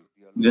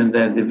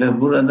gönderdi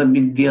ve burada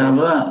bir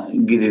diyaloğa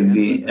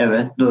girildi.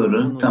 Evet,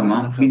 doğru,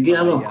 tamam. Bir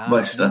diyalog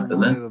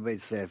başlatıldı.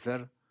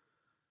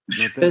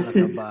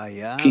 Şüphesiz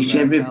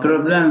kişiye bir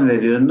problem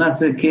veriyor.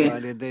 Nasıl ki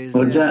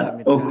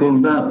hoca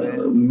okulda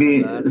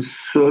bir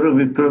soru,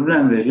 bir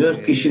problem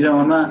veriyor. Kişi de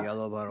ona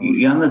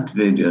yanıt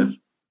veriyor.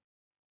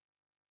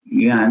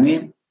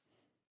 Yani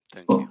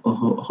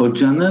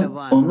hocanın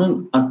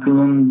onun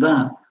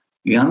aklında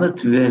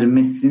yanıt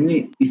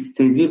vermesini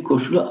istediği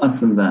koşulu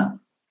aslında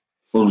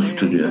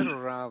oluşturuyor.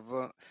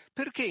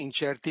 Perché in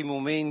certi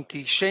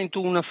momenti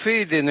sento una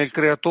fede nel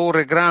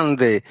creatore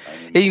grande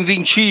e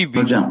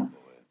invincibile? Hocam,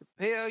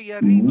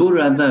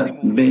 burada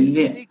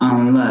belli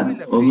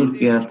anlar olur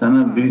ki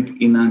yaratana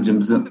büyük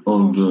inancımızın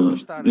olduğu,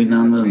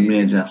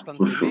 inanılmayacak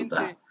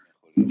koşulda.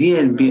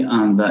 Diğer bir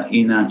anda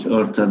inanç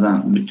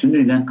ortadan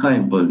bütünüyle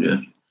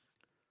kayboluyor.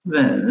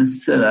 Ve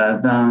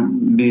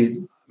sıradan bir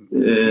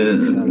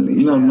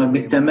normal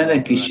bir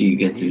temele kişiyi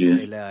getiriyor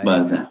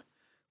bazen.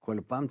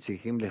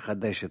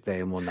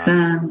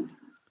 Sen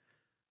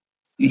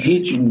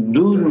hiç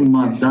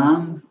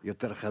durmadan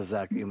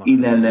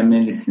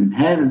ilerlemelisin.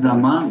 Her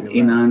zaman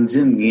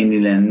inancın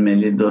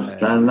yenilenmeli,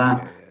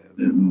 dostlarla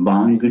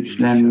bağın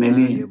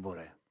güçlenmeli.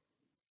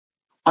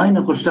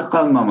 Aynı koşulda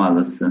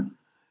kalmamalısın.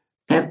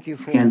 hep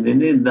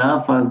kendini daha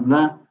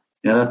fazla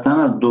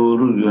yaratana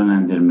doğru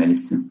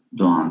yönlendirmelisin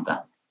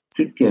duanda.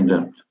 Türkiye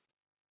 4.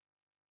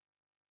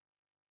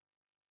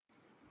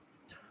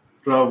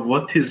 Rav,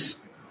 what is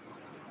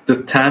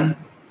the 10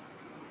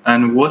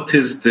 and what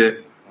is the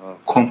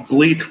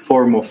complete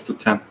form of the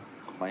 10?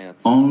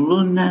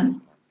 Onlu ne?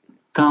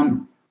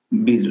 Tam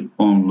bir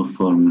onlu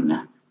formu ne?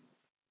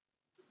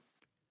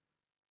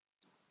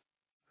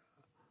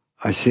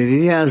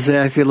 Asiriya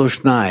ze afilu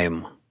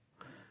shnayim.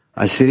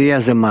 Asiriya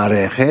ze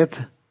marechet.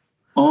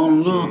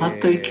 Onlu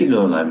hatta ikili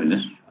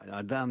olabilir.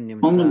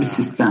 Onlu bir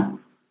sistem.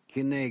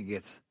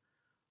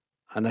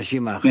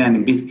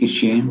 Yani bir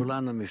kişi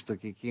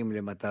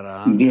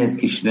diğer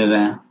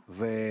kişilere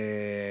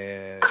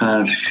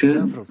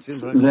karşı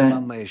ve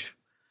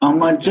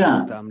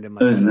amaca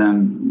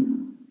özlem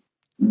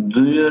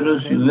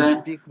duyuyoruz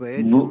ve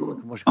bu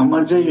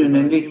amaca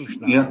yönelik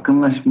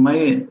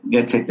yakınlaşmayı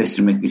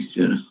gerçekleştirmek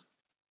istiyoruz.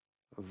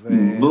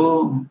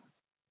 Bu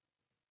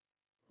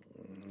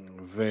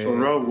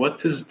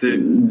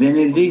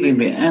denildiği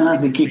gibi en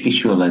az 2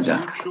 kişi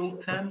olacak.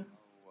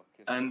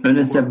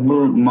 Öyleyse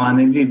bu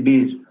manevi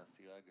bir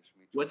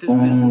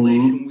onlu,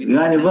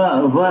 yani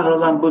var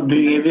olan bu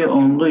dünyevi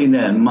onlu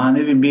ile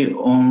manevi bir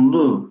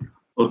onlu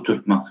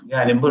oturtmak.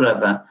 Yani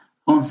burada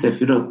 10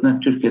 sefirotla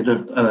Türkiye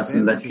 4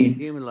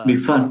 arasındaki bir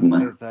fark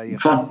mı?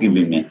 Fark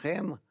gibi mi?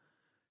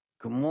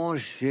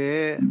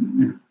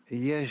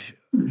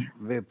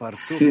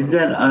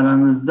 Sizler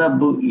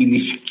aranızda bu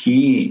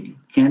ilişkiyi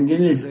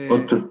kendiniz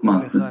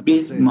oturtmalısınız.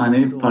 Bir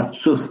manevi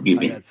partsuf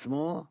gibi.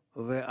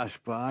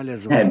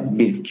 Her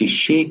bir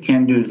kişi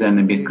kendi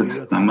üzerine bir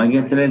kısıtlama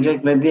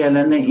getirecek ve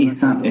diğerlerine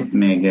ihsan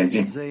etmeye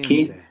gelecek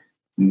ki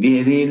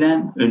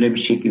diğeriyle öyle bir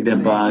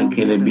şekilde bağ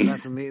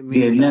gelebilsin.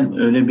 Diğeriyle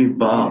öyle bir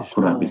bağ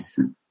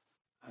kurabilsin.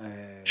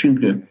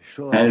 Çünkü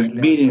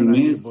her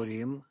birimiz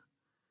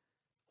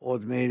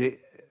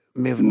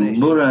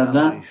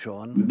burada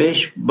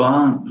 5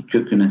 bağın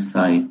köküne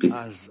sahibiz.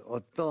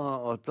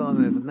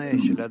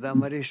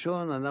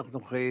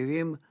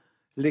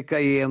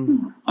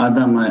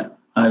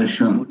 Adam'a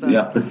Arishon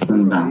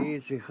yapısından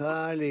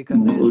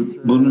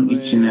bunun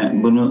içine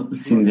bunu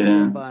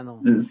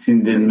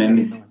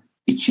sindirmemiz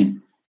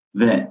için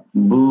ve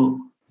bu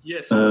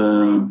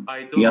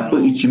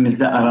yapı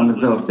içimizde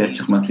aramızda ortaya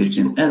çıkması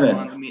için. Evet.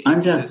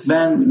 Ancak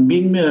ben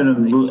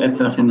bilmiyorum bu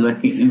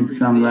etrafımdaki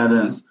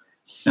insanların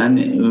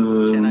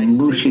yani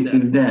bu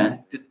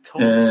şekilde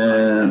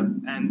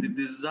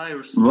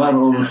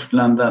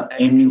varoluşlarından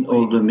emin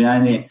olduğum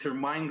yani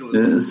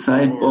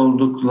sahip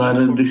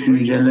oldukları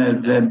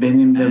düşünceler ve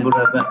benim de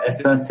burada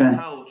esasen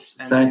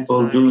sahip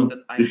olduğum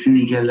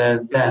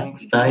düşüncelerde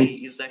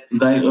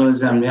dahil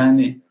olacağım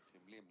yani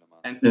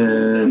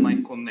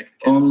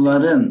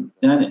onların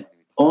yani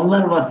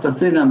onlar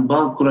vasıtasıyla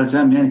bağ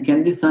kuracağım yani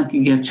kendi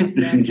sanki gerçek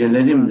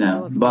düşüncelerimle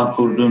bağ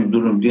kurduğum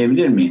durum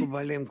diyebilir miyim?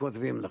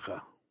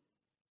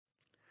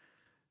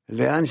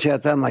 לאן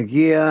שאתה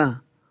מגיע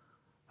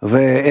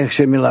ואיך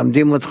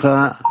שמלמדים אותך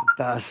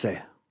תעשה.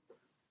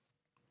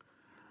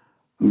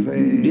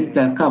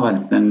 Bizler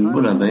Kabbalistlerin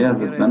burada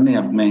yazdıklarını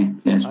yapmaya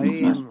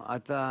ihtiyacımız var.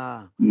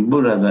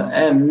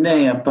 Burada ne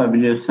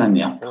yapabiliyorsan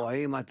yap.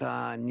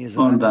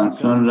 Ondan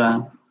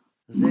sonra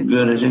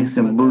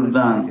göreceksin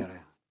buradan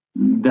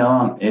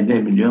devam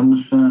edebiliyor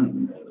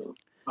musun?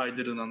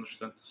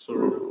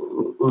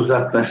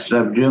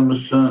 Uzaklaştırabiliyor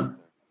musun?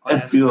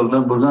 Hep bir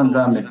yolda buradan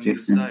devam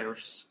edeceksin.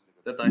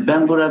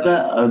 Ben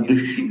burada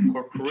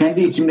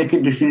kendi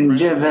içimdeki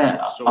düşünce ve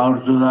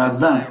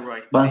arzulardan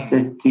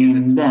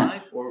bahsettiğimde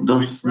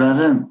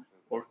dostların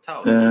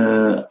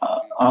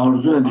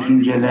arzu ve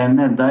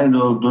düşüncelerine dahil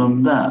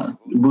olduğumda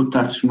bu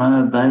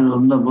tartışmalara dahil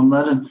olduğumda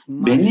bunların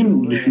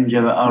benim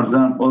düşünce ve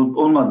arzularım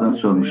olmadığını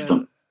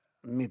sormuştum.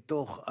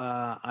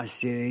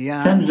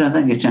 Sen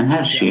üzerinden geçen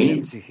her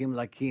şey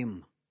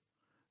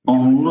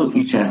onlu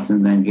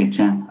içerisinden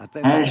geçen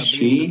her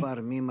şeyi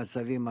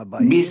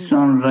bir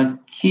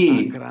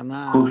sonraki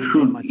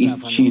koşul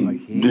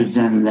için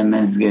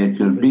düzenlemeniz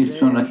gerekiyor. Bir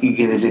sonraki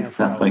gelecek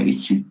safha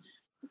için.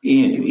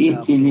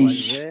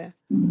 İhtiliş,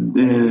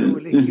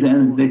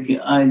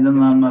 üzerinizdeki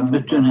aydınlanma,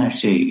 bütün her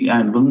şey.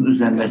 Yani bunun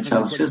üzerinde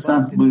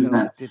çalışırsanız bu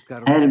yüzden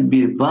her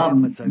bir bağ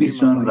bir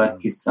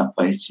sonraki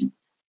safha için.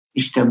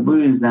 İşte bu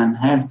yüzden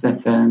her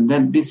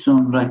seferinde bir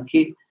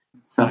sonraki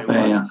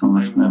safhaya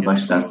yakınlaşmaya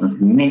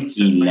başlarsınız. Ne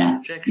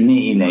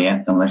ile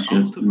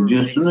yakınlaşıyorsunuz?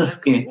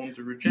 Diyorsunuz ki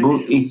bu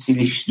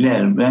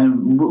itilişler, ben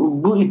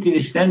bu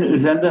itilişlerin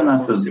üzerinde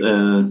nasıl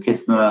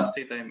kesin olarak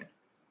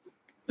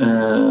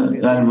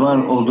yani var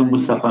olduğu bu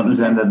safhanın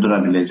üzerinde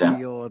durabileceğim.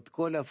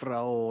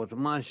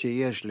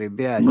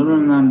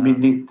 Bununla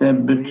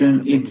birlikte bütün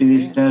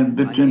itilişler,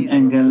 bütün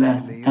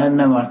engeller, her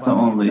ne varsa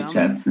onun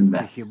içerisinde.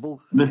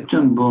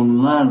 Bütün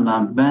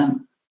bunlarla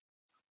ben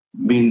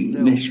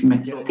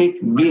birleşmek,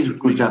 tek bir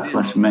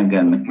kucaklaşmaya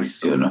gelmek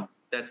istiyorum.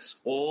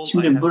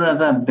 Şimdi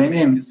burada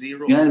benim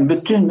yani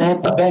bütün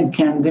hep ben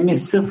kendimi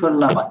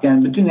sıfırlamak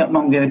yani bütün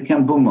yapmam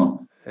gereken bu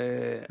mu?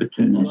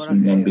 Bütün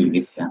neşimle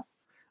birlikte.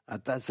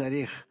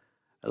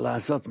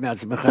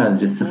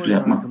 Sadece sıfır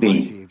yapmak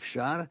değil.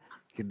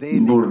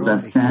 Burada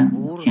sen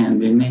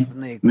kendini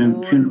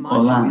mümkün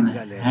olan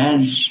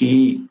her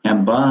şeyi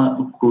bağ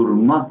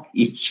kurmak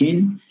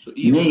için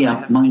ne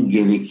yapman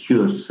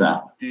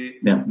gerekiyorsa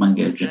yapman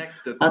gerekiyor.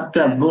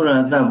 Hatta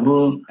burada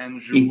bu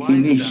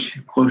ikiliş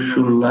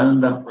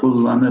koşullarını da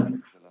kullanıp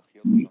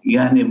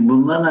yani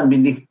bunlarla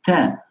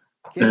birlikte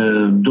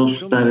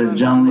dostları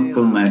canlı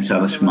kılmaya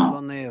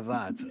çalışma.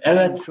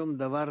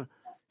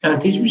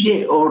 Evet, hiçbir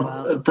şey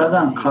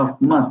ortadan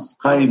kalkmaz,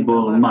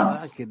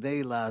 kaybolmaz.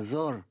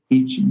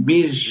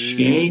 Hiçbir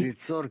şey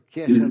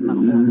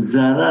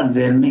zarar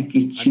vermek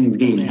için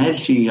değil, her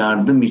şey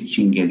yardım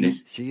için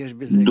gelir.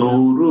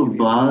 Doğru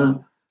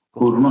bağı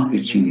kurmak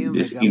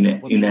içindir,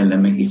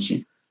 ilerlemek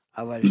için.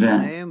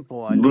 Ve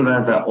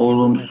burada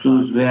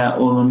olumsuz veya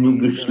olumlu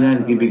güçler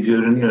gibi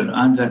görünür.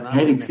 Ancak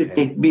her ikisi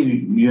tek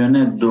bir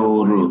yöne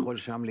doğru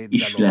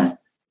işler.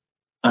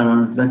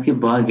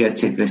 Aranızdaki bağı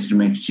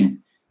gerçekleştirmek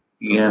için.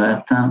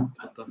 Yaratan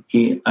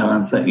ki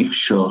aranızda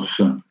ifşa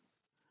olsun.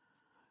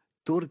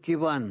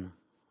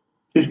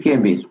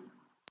 Türkiye 1.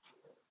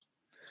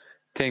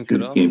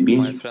 Türkiye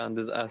 1.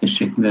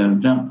 Teşekkürler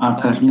hocam.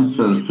 Arkadaşımın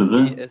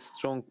sorusudur.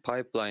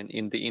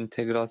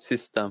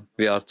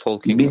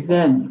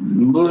 Bizler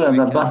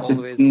burada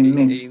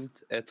bahsettiğimiz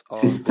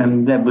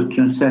sistemde,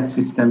 bütünsel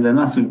sistemde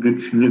nasıl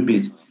güçlü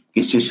bir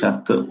geçiş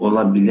hattı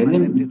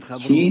olabilelim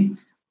ki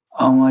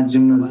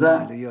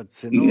amacımıza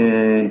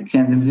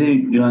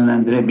kendimizi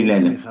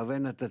yönlendirebilelim.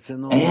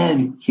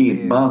 Eğer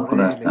ki bağ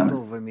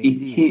kurarsanız,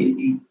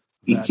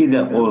 iki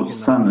de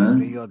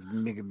olsanız,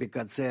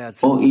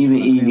 o iyi ve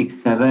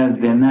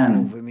iyiliksever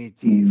denen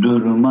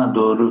duruma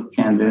doğru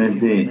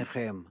kendinizi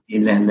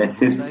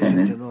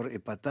ilerletirseniz,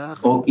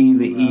 o iyi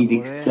ve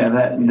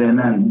iyiliksever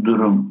denen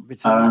durum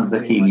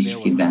aranızdaki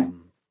ilişkiden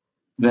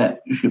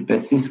ve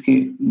şüphesiz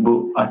ki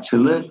bu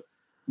açılır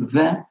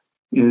ve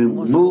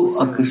bu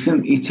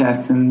akışın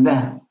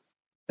içerisinde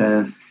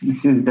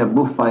siz de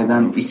bu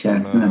faydanın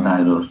içerisine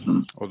dahil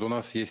olsunuz.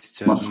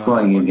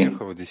 Moskova 7.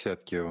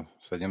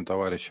 С одним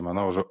товарищем,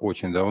 она уже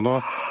очень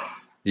давно,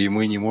 и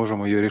мы не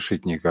можем ее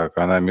решить никак.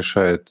 Она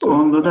мешает.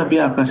 Onda da bir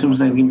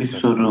arkadaşımızla ilgili bir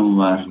sorun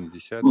var.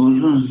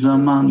 Uzun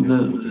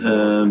zamandır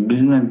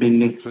bizimle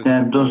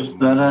birlikte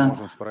dostlara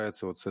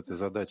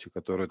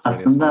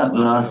aslında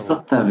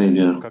rahatsızlık da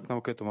veriyor.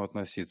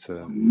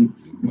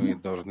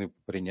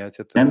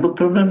 Yani bu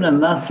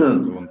problemle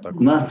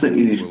nasıl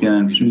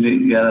ilişkilenelim?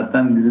 Şimdi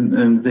yaratan bizim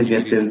önümüze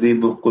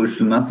getirdiği bu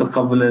koşu nasıl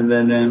kabul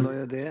edelim?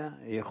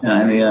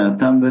 Yani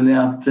yaratan böyle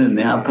yaptı.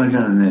 Ne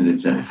yapacağız, ne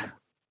edeceğiz?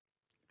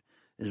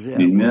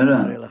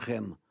 Bilmiyorum.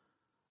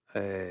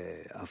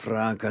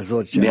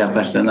 Bir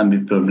arkadaşlarından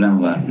bir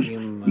problem varmış.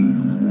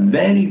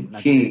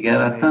 Belki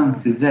yaratan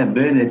size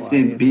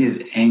böylesi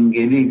bir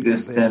engeli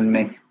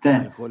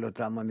göstermekte,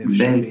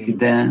 belki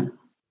de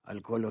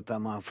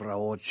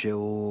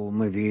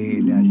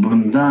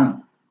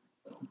bundan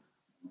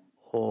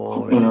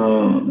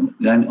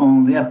yani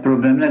onluya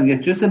problemler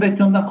getiriyorsa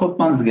belki ondan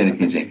kopmanız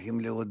gerekecek.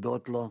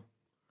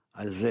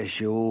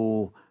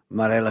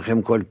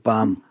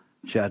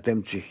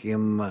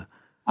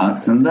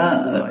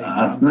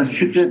 Aslında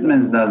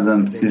şükretmeniz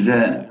lazım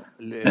size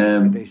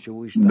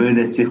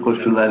böylesi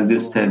koşullar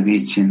gösterdiği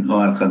için o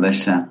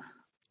arkadaşa.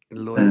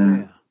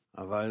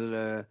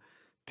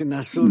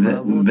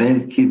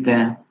 Belki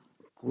de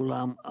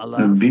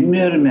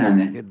bilmiyorum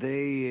yani.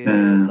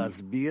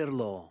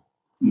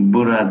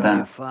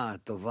 Burada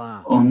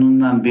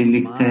onunla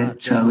birlikte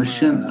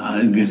çalışın,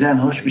 güzel,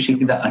 hoş bir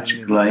şekilde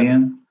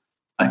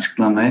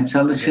açıklamaya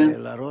çalışın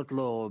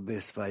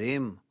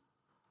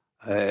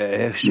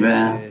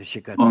ve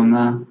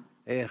ona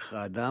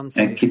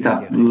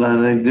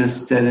kitapları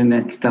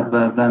gösterin,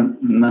 kitaplardan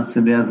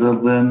nasıl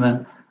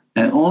yazıldığını,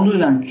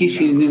 onunla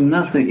kişinin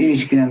nasıl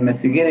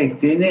ilişkilenmesi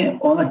gerektiğini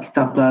ona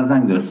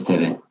kitaplardan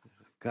gösterin.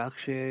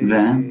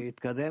 Ve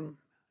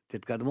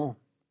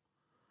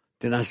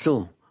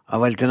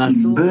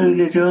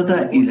böylece o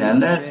da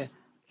ilerler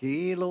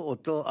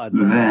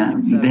ve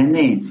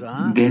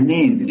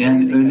deneyin.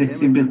 Yani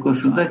öylesi bir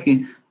koşulda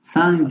ki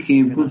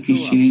sanki bu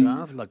kişi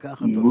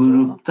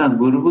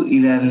grubu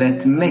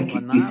ilerletmek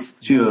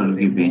istiyor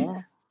gibi.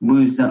 Bu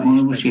yüzden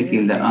onu bu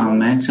şekilde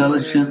almaya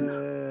çalışın.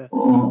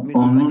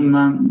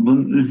 Onunla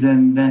bunun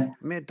üzerinde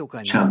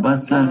çaba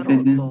sarf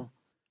edin.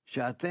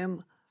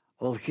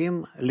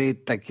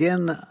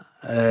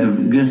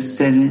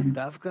 Gösterin.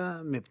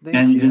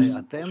 Yani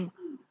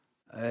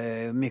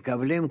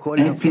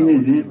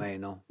hepinizin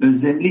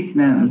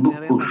özellikle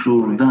bu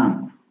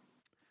koşuldan,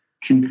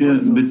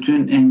 çünkü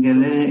bütün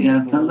engelleri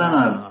yaratandan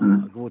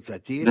alırsınız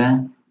ve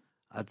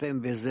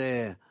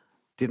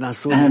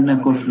her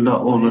ne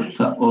koşulda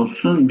olursa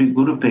olsun bir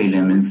grup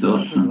eyleminiz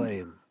olsun.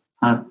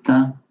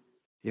 Hatta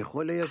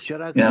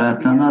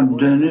yaratana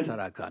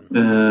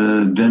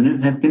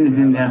dönüp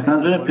hepinizin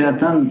yaratana dönüp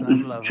yaratan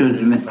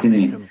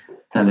çözmesini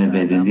talep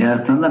edin.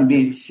 Yaratandan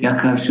bir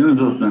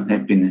yakarışınız olsun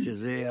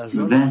hepiniz.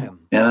 Ve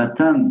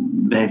yaratan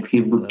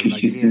belki bu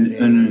kişi sizin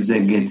önünüze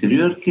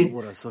getiriyor ki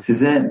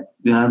size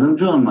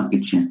yardımcı olmak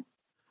için.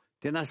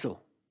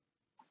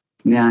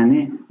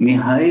 Yani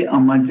nihai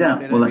amaca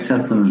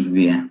ulaşasınız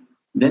diye.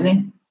 Değil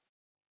mi?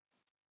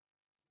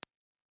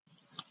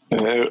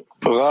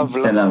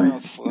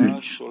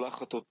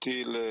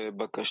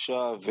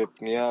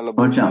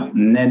 Hocam,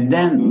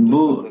 neden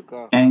bu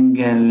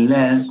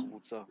engeller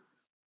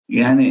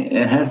yani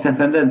her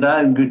seferinde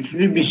daha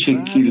güçlü bir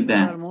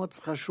şekilde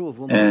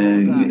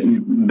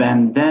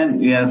benden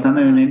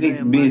yaratana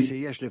yönelik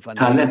bir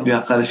talep ve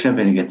yakarışa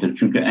beni getirir?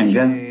 Çünkü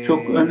engel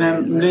çok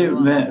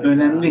önemli ve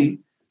önemli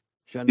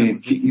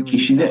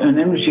kişide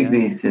önemli bir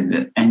şekilde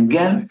hissedilir.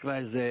 Engel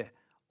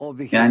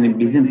yani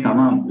bizim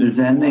tamam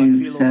üzerine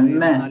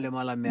yükselme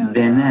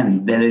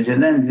denen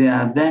dereceden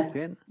ziyade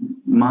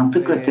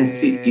mantık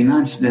ötesi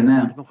inanç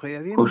denen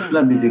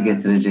koşula bizi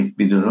getirecek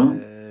bir durum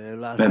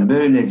ve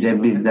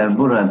böylece bizler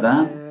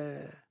burada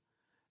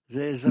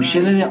bir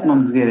şeyler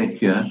yapmamız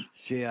gerekiyor.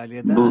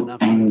 Bu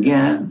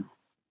engel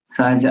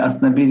sadece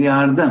aslında bir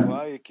yardım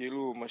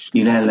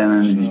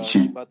ilerlememiz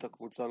için.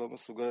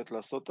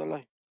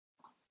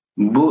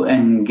 Bu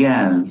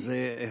engel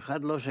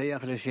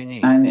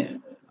yani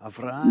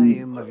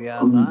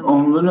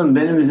onlunun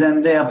benim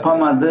üzerimde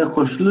yapamadığı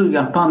koşulu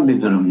yapan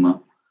bir durum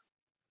mu?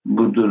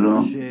 Bu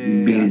durum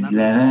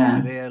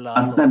bizlere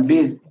aslında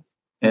bir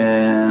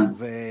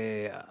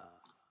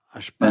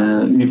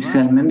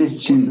yükselmemiz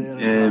için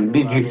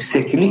bir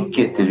yükseklik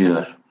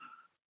getiriyor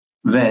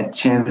ve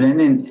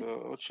çevrenin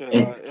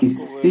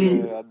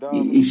etkisi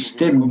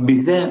işte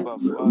bize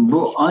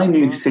bu aynı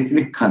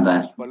yükseklik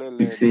kadar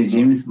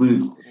yükseleceğimiz bu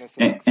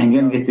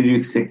engel getiriyor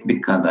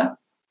yükseklik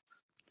kadar.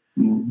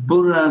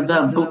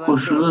 Burada bu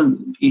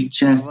koşulun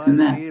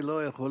içerisine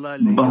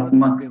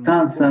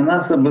bakmaktansa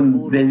nasıl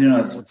bunu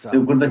deniyoruz?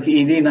 Buradaki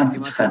iyiliği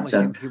nasıl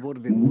çıkartacağız?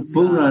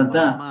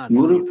 Burada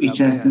grup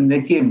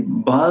içerisindeki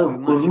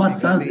bağı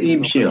kurmazsanız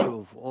iyi bir şey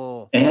yok.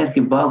 Eğer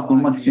ki bağ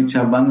kurmak için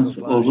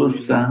çabanız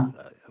olursa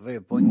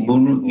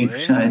bunu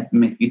ifşa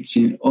etmek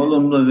için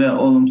olumlu ve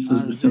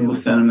olumsuz bütün bu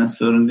fenomen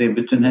sorun değil,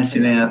 bütün her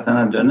şeyine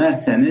yaratana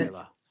dönerseniz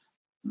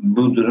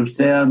bu durum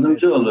size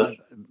yardımcı olur.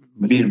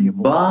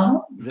 Bir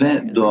bağ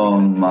ve doğa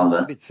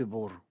olmalı.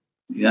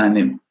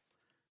 Yani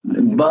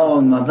bağ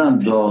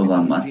olmadan doğa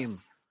olamaz.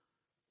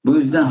 Bu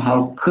yüzden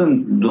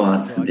halkın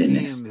doğası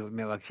denir.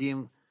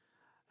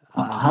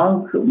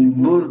 Halk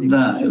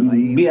burada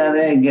bir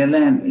araya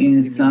gelen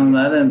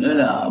insanların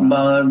öyle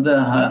bağırdığı,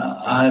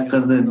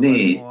 haykırdığı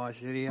değil.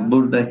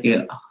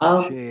 Buradaki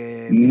halk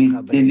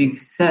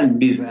niteliksel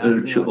bir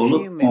ölçü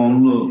olup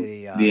onlu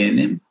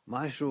diyelim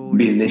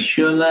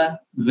birleşiyorlar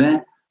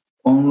ve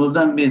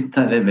onludan bir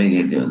talebe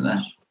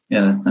geliyorlar.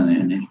 Yaratana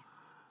yönelik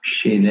bir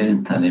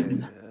şeylerin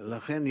talebine.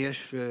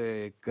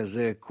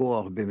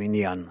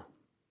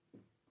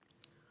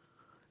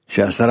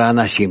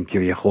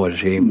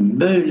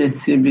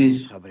 Böylesi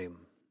bir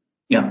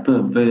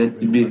yapı,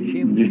 böylesi bir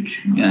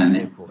güç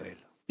yani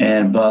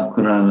eğer bağ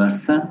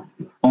kurarlarsa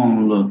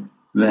onlu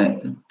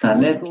ve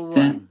talep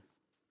de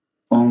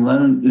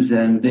onların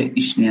üzerinde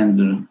işleyen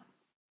durum.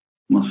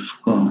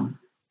 Moskova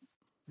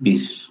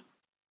 1.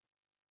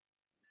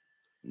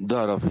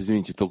 Да, Раф,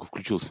 извините, только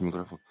включился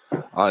микрофон.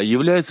 А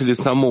является ли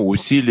само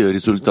усилие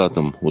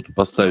результатом? Вот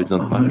поставить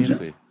над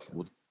помехой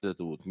вот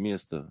это вот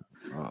место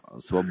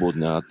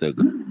свободное от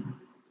эго?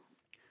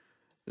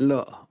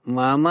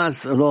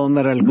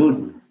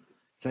 Bu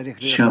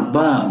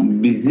çaba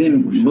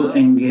bizim bu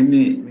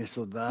engeli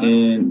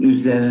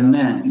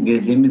üzerine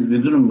geleceğimiz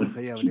bir durum. Bu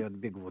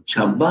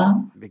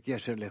çaba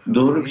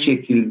doğru bir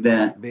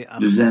şekilde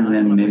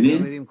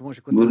düzenlenmeli.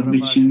 Grup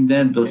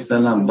içinde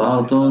dostlarla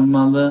bağda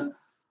olmalı.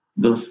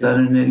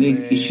 Dostlara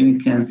yönelik kişinin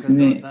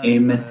kendisini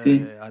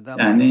eğmesi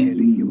yani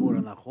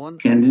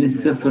kendini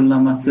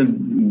sıfırlaması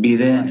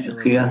bire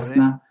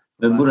kıyasla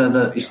ve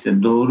burada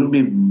işte doğru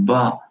bir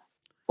bağ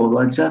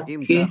olacak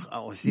ki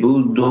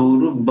bu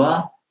doğru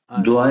bağ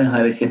duayı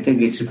harekete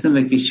geçirsin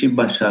ve kişi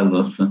başarılı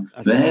olsun.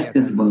 Ve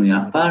herkes bunu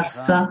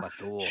yaparsa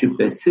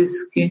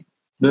şüphesiz ki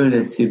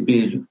böylesi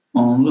bir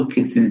onlu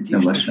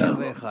kesinlikle başarılı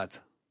olur.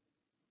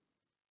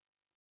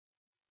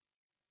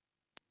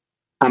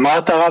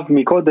 אמרת הרב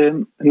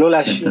מקודם לא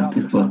להשאיר אף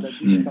אחד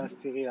אדיש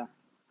בעשירייה.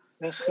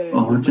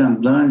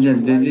 Hocam daha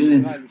önce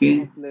dediniz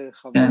ki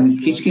yani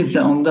hiç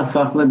kimse onda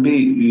farklı bir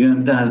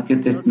yönde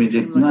hareket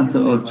etmeyecek.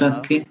 Nasıl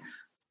olacak ki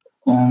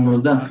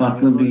onluda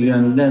farklı bir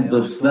yönde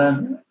dostlar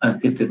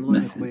hareket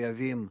etmesin?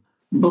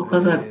 Bu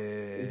kadar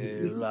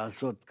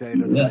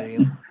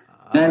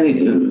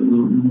yani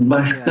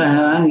başka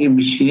herhangi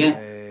bir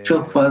şeye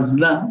çok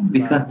fazla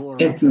dikkat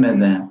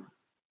etmeden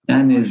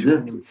yani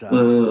zıt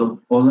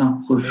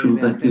olan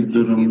koşuldaki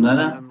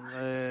durumlara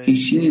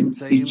kişinin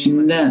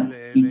içinden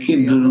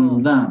iki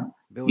durumdan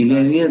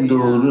ileriye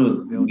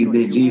doğru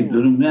gideceği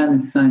durum yani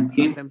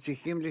sanki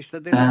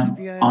sen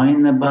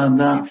aynı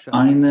bağda,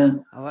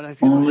 aynı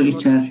onlu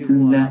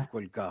içerisinde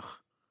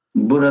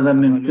burada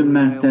mümkün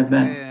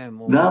mertebe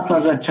daha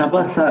fazla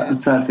çaba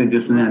sarf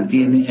ediyorsun yani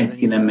dini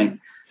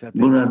etkilemek.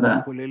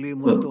 Burada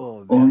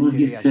onu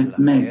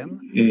hissetmek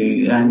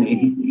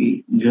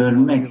yani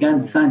görmek yani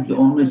sanki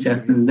onun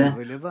içerisinde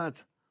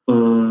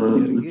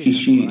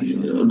kişi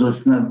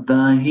odasına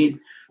dahil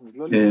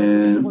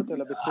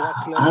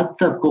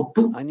hatta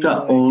kopuk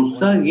da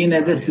olsa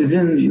yine de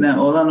sizinle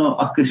olan o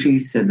akışı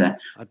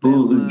hisseder.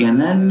 Bu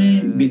genel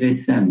mi,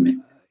 bireysel mi?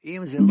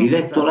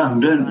 Direkt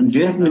olarak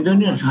direkt mi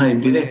dönüyorsun?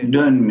 Hayır, direkt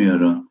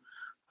dönmüyorum.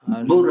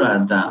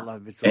 Burada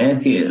eğer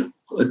ki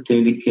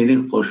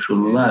tehlikeli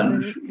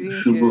koşullar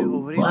şu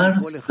bu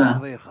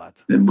varsa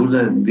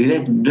burada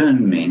direkt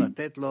dönmeyin.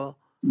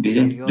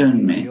 Direkt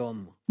dönmeyin.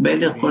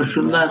 Böyle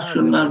koşullar,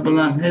 şunlar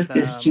bunlar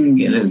herkes için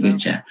gelir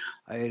geçer.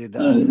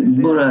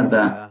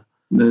 Burada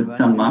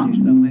tamam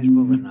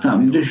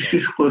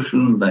düşüş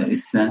koşulunda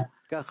ise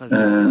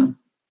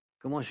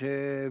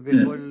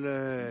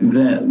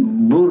ve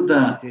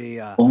burada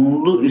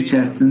onlu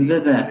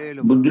içerisinde de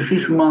bu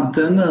düşüş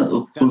mantığını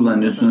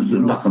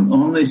kullanıyorsunuz. Bakın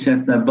onlu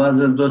içerisinde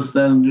bazı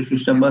dostların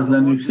düşüşte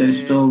bazılarının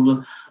yükselişte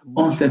oldu.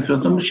 10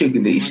 sefrotun bu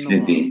şekilde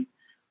işlediği.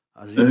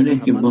 Öyle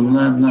ki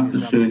bunlar nasıl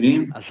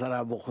söyleyeyim?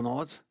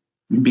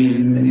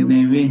 Bir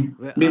nevi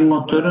bir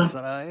motorun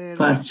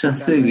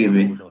parçası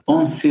gibi.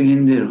 10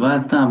 silindir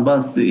var. Tam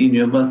bazısı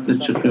iniyor, bazısı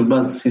çıkıyor,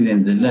 bazı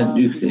silindirler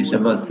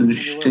yükselişte, bazısı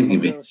düşüşte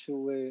gibi.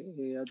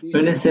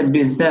 Öyleyse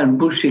bizler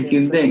bu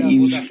şekilde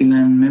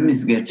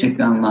ilişkilenmemiz gerçek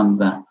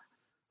anlamda.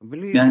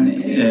 Yani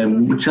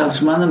bu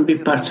çalışmanın bir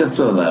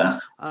parçası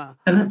olarak.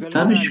 Evet,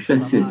 tabii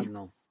şüphesiz.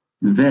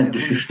 Ve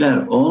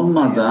düşüşler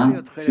olmadan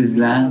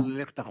sizler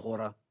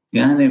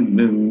yani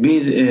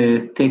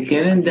bir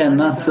tekerin de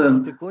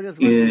nasıl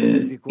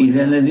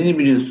ilerlediğini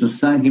biliyorsunuz.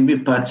 Sanki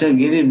bir parça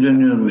geri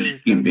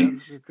dönüyormuş gibi.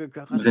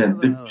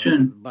 Ve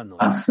bütün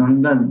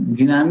aslında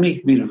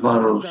dinamik bir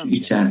varoluş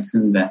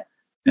içerisinde.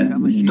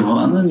 Yani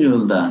doğanın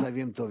yolda.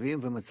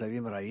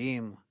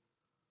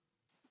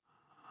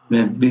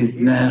 Ve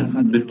bizler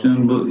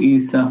bütün bu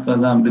iyi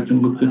safhadan,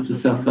 bütün bu kötü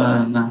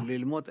safhadan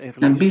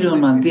yani bir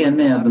olman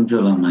diğerine yardımcı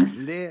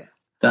olamayız.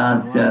 Daha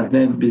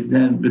ziyade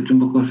bizler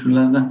bütün bu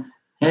koşullarda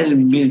her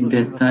bir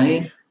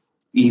detayı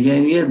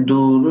ileriye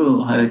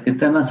doğru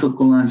harekete nasıl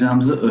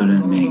kullanacağımızı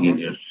öğrenmeye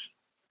geliyoruz.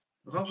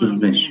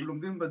 35.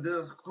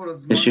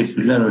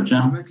 Teşekkürler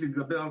hocam.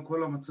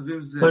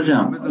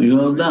 Hocam,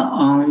 yolda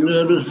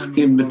anlıyoruz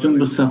ki bütün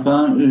bu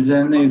safhanın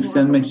üzerine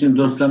yükselmek için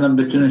dostlarla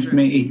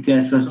bütünleşmeye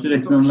ihtiyaç var.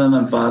 Sürekli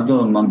onlarla bağlı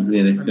olmamız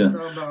gerekiyor.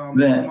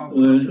 Ve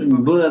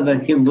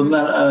buradaki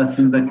bunlar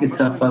arasındaki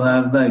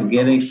safhalarda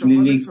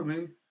gereklilik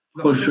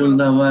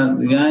koşulda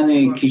var.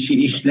 Yani kişi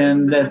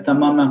işlerinde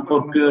tamamen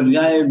kopuyor.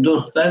 Yani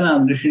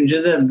dostlarla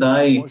düşünceler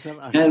daha iyi.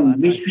 Yani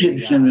hiçbir şey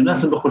düşünemiyor.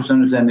 Nasıl bu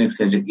koşulların üzerine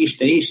yükselecek?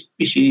 İşte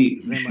hiçbir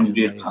şeyi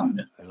düşündüğü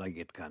sanmıyor.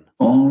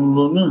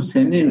 Onluğunun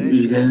senin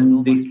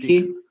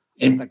üzerindeki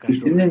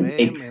etkisinin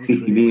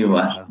eksikliği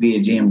var.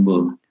 Diyeceğim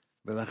bu.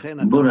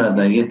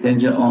 Burada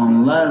yeterince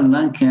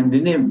onlarla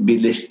kendini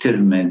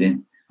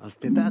birleştirmedin.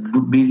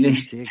 Bu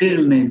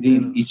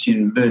birleştirmediğin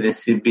için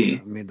böylesi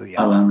bir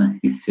alanı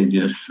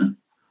hissediyorsun.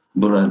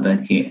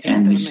 Buradaki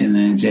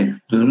endişelenecek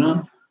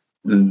durum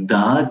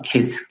daha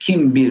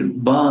keskin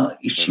bir bağ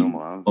için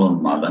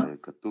olmalı.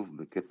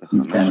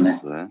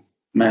 İnternet.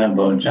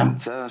 Merhaba hocam.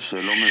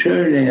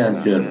 Şöyle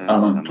yazıyor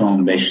alıntı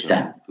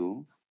 15'te.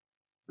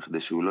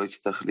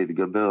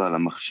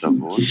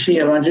 Kişi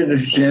yabancı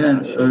düşüncelerin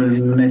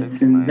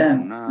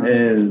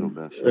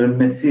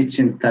ölmesi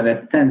için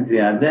talepten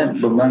ziyade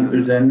bunların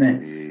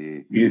üzerine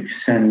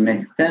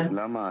yükselmekten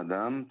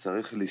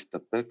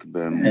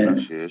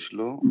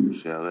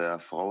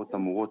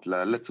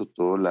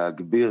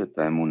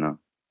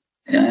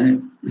yani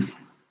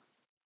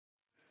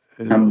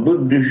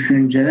bu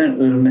düşüncelerin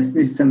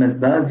ölmesini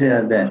istemez. Daha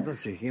ziyade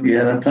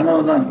yaratana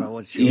olan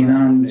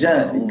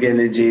inanca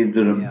geleceği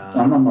durum.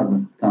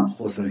 Anlamadım. Tamam.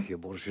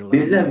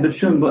 Bize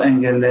bütün bu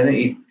engellere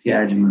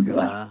ihtiyacımız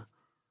var.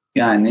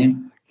 Yani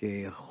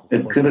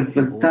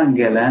kırıklıktan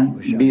gelen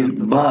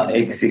bir bağ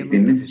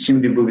eksikliğimiz.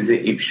 Şimdi bu bize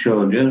ifşa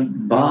oluyor.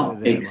 Bağ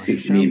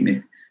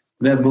eksikliğimiz.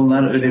 Ve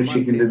bunları öyle bir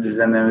şekilde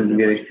düzenlememiz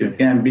gerekiyor.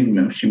 Yani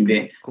bilmiyorum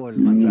şimdi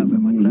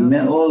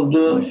ne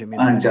oldu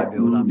ancak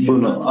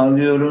bunu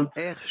alıyorum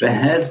ve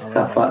her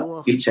safa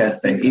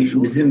içerisinde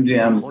bizim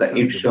dünyamızda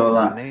ifşa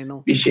olan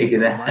bir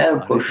şekilde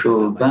her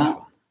koşulda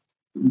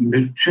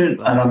bütün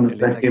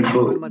aramızdaki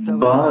bu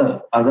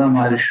bağı Adam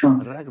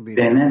Harishon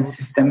denen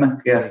sisteme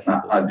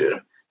kıyasla alıyorum.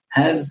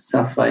 Her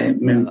safhayı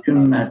mümkün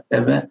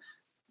mertebe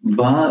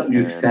bağ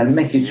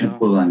yükselmek için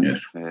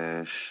kullanıyor.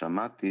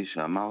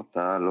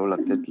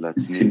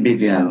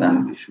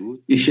 Sibirya'dan.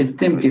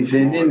 İşittim ki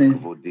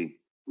dediniz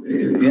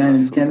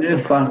yani kendimi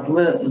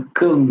farklı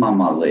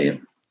kılmamalıyım.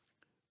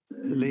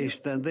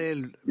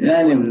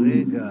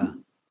 Yani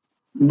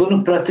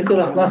bunu pratik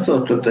olarak nasıl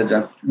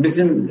oturtacağım?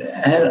 Bizim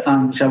her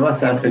an çaba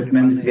sarf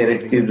etmemiz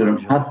gerektiği durum.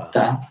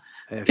 Hatta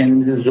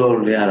kendimizi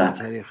zorlayarak.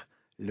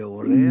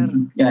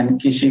 Yani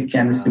kişi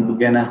kendisi bu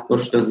genel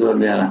koşulda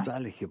zorlayarak.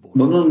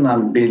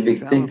 Bununla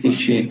birlikte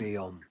kişi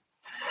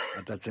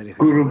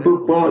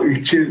grubu bağ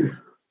için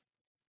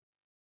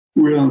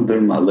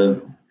uyandırmalı.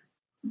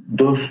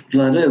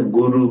 Dostları,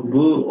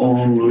 grubu,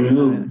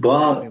 onluyu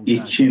bağ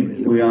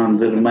için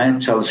uyandırmaya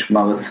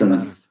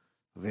çalışmalısınız.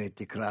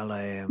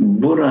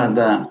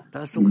 Burada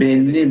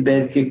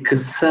belki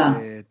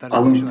kısa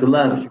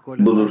alıntılar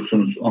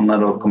bulursunuz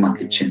onları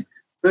okumak için.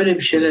 Böyle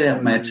bir şeyler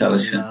yapmaya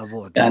çalışın.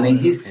 Yani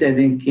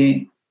hissedin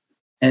ki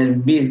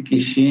her bir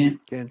kişi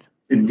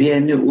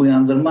diğerini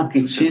uyandırmak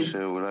için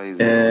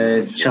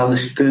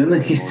çalıştığını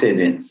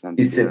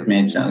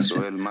hissetmeye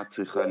çalışın.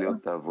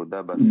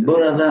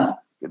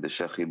 Burada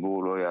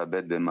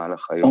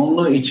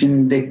onun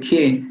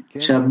içindeki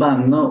çaba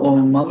ne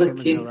olmalı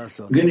ki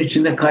gün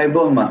içinde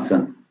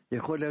kaybolmasın.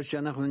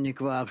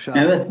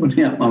 Evet, bunu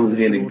yapmamız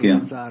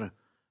gerekiyor.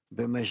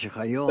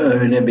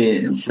 Öyle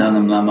bir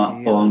tanımlama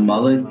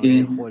olmalı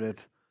ki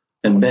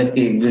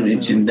belki gün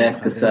içinde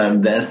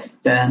kısa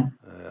derste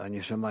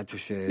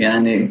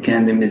yani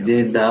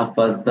kendimizi daha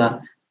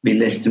fazla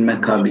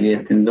birleştirme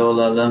kabiliyetinde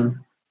olalım.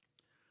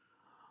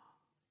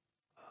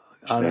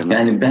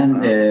 Yani ben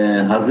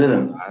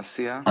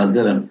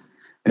hazırım.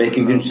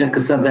 Belki gün içinde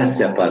kısa ders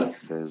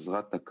yaparız.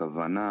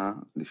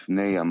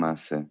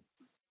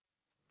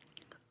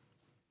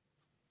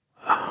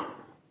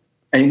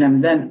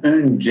 Eylemden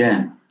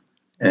önce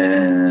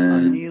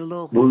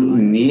bu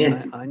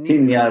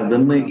niyetin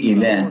yardımı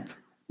ile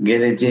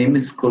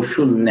geleceğimiz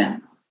koşul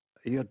ne?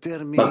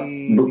 Bak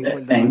bu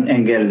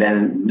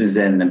engellerin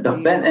üzerine. Bak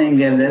ben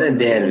engellere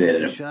değer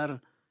veririm.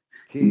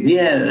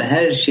 Diğer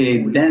her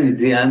şeyden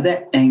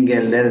ziyade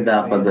engellere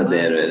daha fazla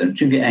değer veririm.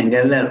 Çünkü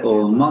engeller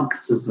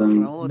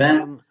olmaksızın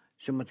ben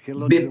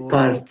bir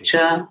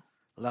parça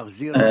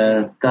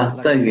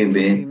tahta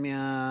gibi,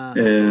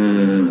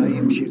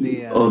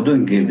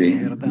 odun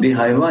gibi, bir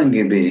hayvan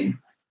gibi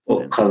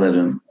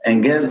kalırım.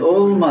 Engel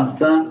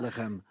olmazsa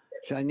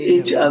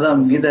hiç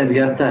adam gider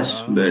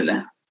yatar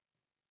böyle.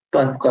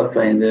 Pat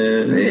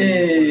kafaydı.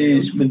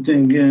 Hiç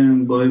bütün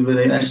gün boyu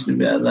böyle yaşlı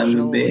bir adam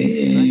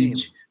gibi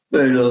hiç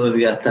böyle olur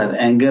yatar.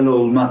 Engel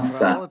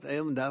olmazsa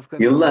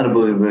yıllar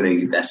boyu böyle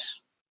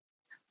gider.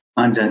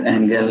 Ancak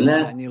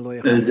engeller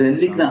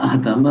özellikle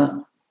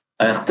adamı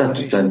ayakta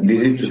tutar,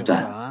 diri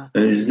tutar. O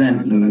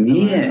yüzden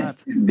niye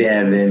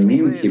değer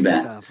vermeyeyim ki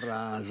ben?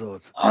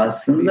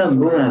 Aslında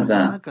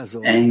burada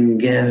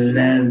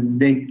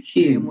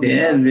engellerdeki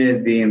değer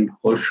verdiğim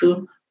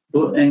koşul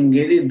bu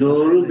engeli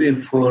doğru bir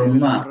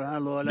forma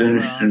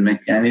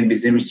dönüştürmek. Yani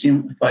bizim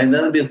için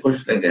faydalı bir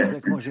koşula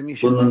gelsin.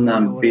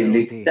 Bununla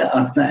birlikte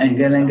aslında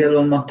engel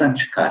olmaktan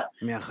çıkar.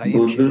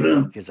 Bu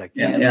durum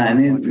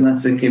yani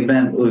nasıl ki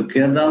ben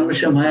uykuya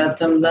dalmışım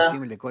hayatımda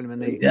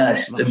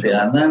yaşlı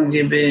bir adam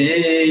gibi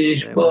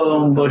hiç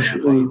bomboş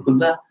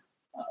uykuda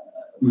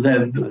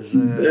ve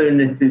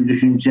öylesi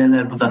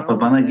düşünceler bu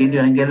defa bana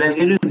geliyor, engeller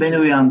geliyor, beni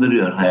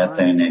uyandırıyor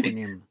hayata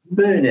yönelik.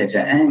 Böylece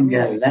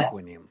engeller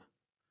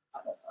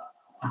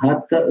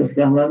hatta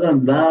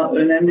ıslahlardan daha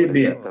önemli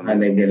bir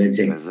hale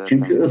gelecek.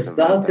 Çünkü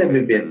ıslaha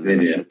sebebiyet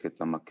veriyor.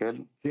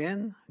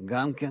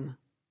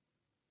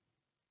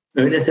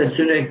 Öyleyse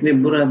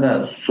sürekli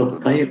burada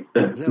sopayı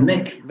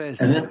öpmek,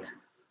 evet.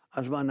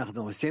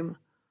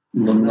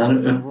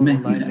 Bunları öpmek.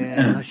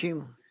 Evet.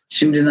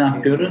 Şimdi ne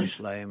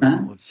yapıyoruz?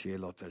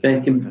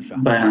 Belki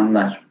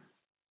bayanlar.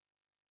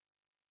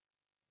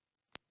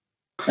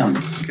 Tamam.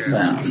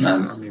 Bayanlar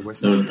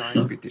dursun.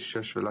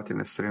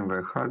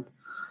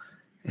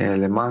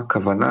 למה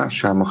הכוונה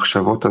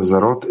שהמחשבות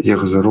הזרות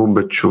יחזרו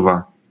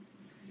בתשובה?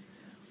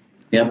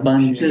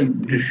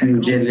 Yabancı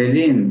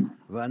düşüncelerin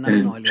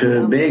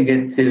tövbe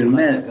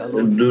getirme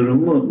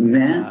durumu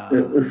ne?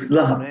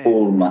 Islah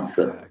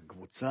olması.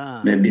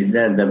 Ve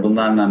bizler de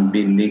bunlarla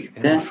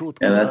birlikte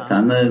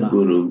yaratanı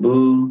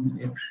grubu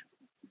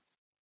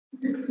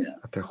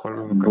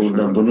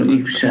burada bunu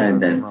ifşa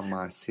ederiz.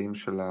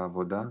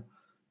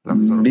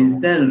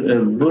 Bizler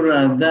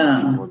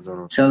burada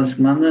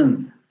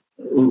çalışmanın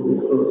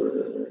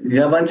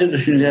yabancı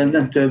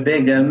düşüncelerden tövbeye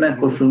gelme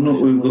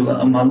koşulunu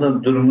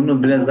uygulamalı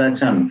durumunu biraz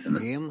açar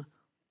mısınız?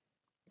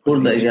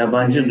 Burada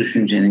yabancı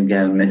düşüncenin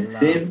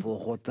gelmesi,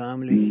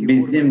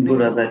 bizim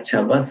burada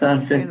çaba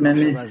sarf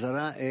etmemiz,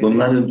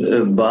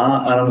 bunları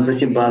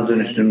aramızdaki bağ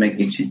dönüştürmek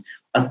için.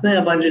 Aslında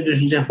yabancı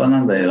düşünce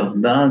falan da yok.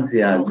 Daha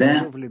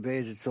ziyade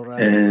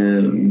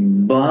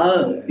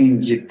bağ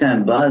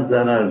inciten, bağ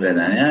zarar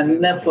veren,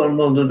 yani ne form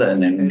olduğu da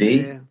önemli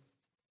değil.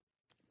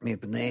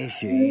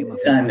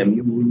 Yani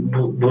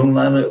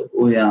bunları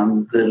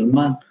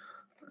uyandırmak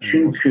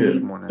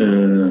çünkü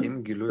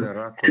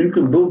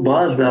bu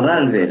bağ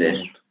zarar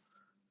verir.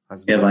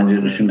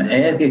 Yabancı düşünme.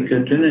 Eğer ki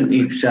kötünün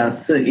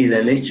ifşası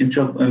ilerleyiş için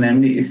çok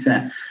önemli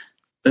ise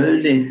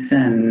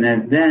öyleyse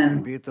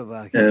neden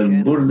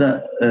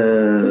burada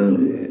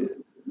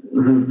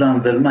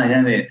hızlandırma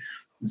yani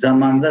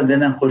zamanda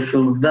denen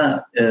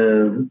koşulda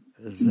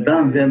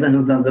dan ziyade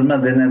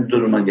hızlandırma denen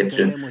duruma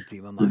getiriyor.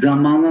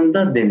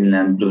 Zamanında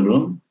denilen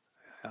durum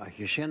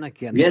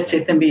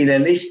gerçekten bir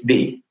ilerleyiş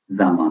değil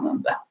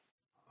zamanında.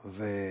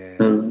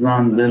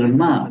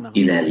 Hızlandırma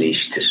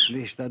ilerleyiştir.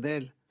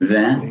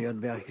 Ve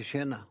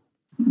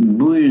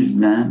bu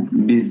yüzden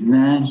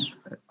bizler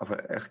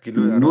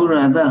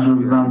burada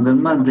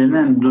hızlandırma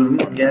denen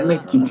duruma gelmek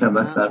için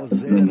çaba sarf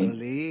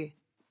etmeliyiz.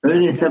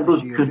 Öyleyse bu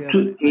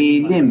kötü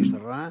eğilim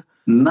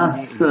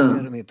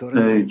nasıl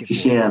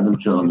kişiye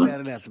yardımcı olur?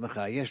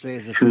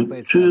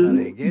 Kötü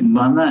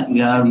bana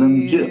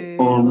yardımcı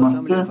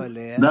olması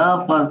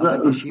daha fazla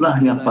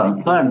ıslah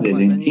yapar. Farz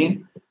edin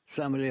ki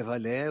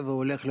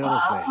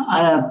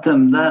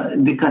hayatımda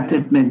dikkat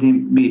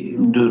etmediğim bir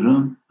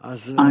durum,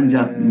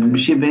 ancak bir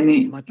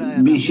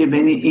şey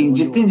beni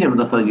incittince bu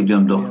defa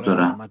gidiyorum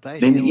doktora.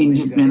 Beni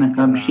incitmeyene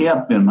kadar bir şey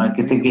yapmıyorum,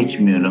 harekete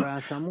geçmiyorum.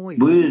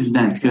 Bu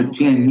yüzden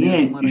kötüye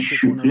niye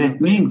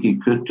şükretmeyeyim ki?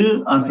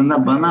 Kötü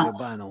aslında bana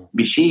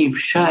bir şey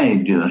ifşa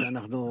ediyor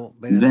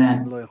ve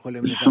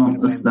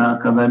son ıslaha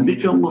kadar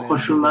birçok bu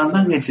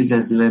koşullardan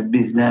geçeceğiz ve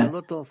bizler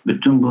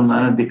bütün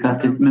bunlara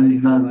dikkat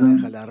etmemiz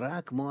lazım.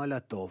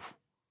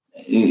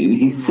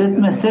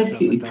 Hissetmesek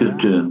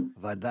kötü.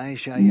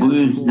 Bu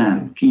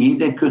yüzden iyi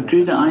de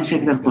kötüyü de aynı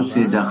şekilde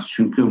kutsayacağız.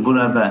 Çünkü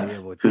burada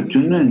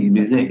kötünün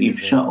bize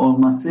ifşa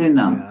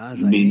olmasıyla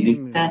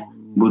birlikte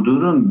bu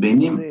durum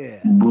benim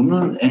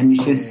bunun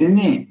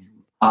endişesini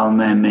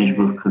almaya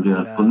mecbur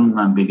kılıyor.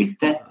 Bununla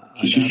birlikte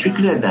kişi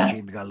şükreder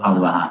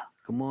Allah'a.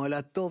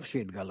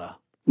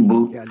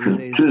 Bu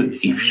kötü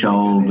ifşa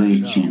olduğu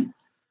için.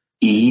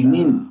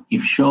 İyinin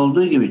ifşa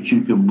olduğu gibi,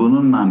 çünkü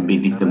bununla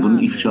birlikte, bunun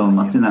ifşa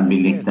olmasıyla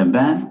birlikte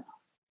ben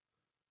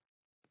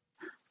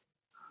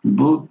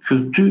bu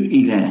kötü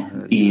ile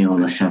iyiye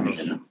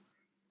ulaşabilirim.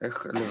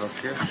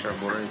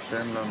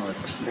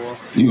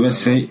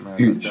 USA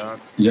 3.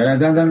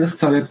 Yaradan'dan nasıl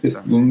talepte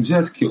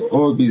bulunacağız ki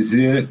o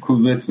bize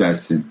kuvvet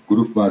versin?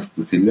 Grup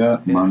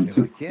vasıtasıyla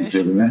mantık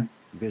üzerine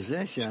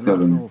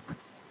çıkalım.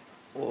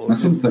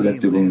 Nasıl bir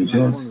talepte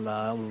bulunacağız?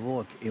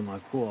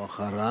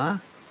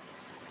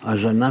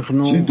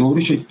 Şimdi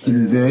doğru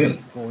şekilde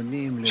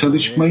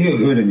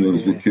çalışmayı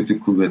öğreniyoruz bu kötü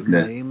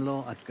kuvvetle.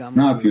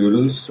 Ne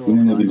yapıyoruz?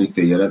 Bununla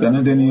birlikte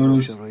Yaradan'a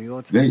dönüyoruz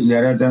ve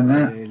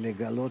Yaradan'a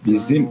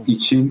bizim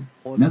için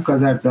ne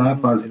kadar daha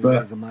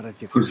fazla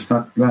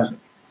fırsatlar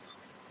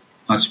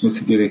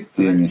açması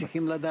gerektiğini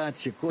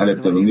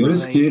talepte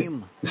bulunuyoruz ki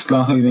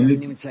ıslaha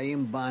yönelik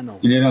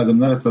ileri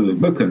adımlar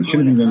atılır. Bakın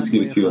şunu bilmemiz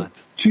gerekiyor.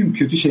 Tüm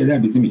kötü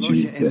şeyler bizim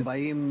içimizde.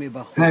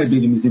 Her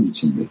birimizin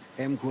içinde.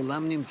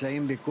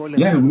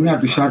 Yani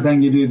bunlar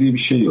dışarıdan geliyor diye bir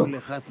şey yok.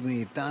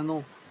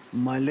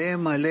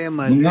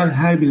 Bunlar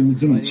her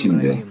birimizin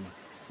içinde.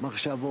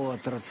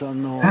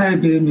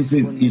 Her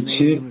birimizin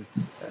içi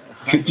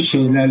kötü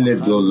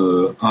şeylerle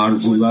dolu,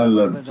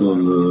 arzularla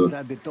dolu,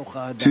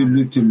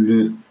 türlü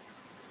türlü,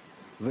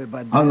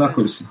 Allah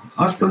korusun,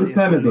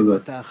 hastalıklarla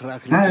dolu.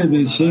 Her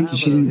bir şey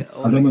kişinin,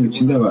 adamın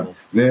içinde var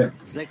ve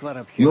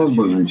yol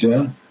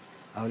boyunca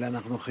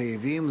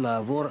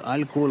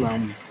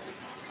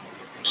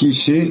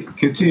kişi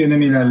kötü yöne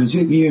mi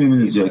ilerleyecek, iyi yöne mi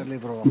ilerleyecek?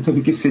 Bu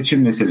tabii ki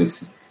seçim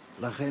meselesi.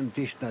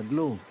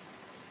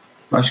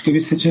 Başka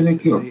bir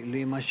seçenek yok.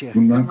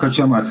 Bundan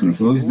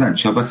kaçamazsınız. O yüzden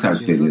çaba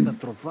sarf edin.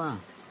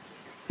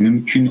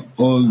 Mümkün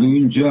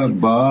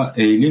olduğunca bağa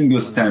eğilim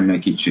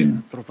göstermek için.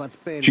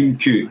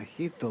 Çünkü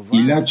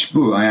ilaç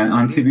bu, yani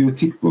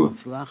antibiyotik bu.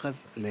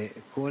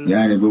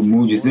 Yani bu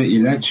mucize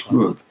ilaç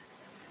bu.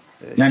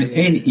 Yani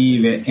en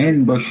iyi ve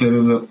en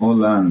başarılı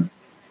olan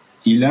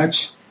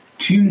ilaç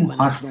tüm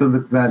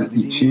hastalıklar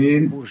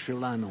için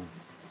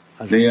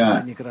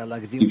veya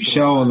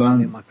ifşa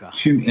olan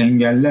tüm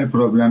engeller,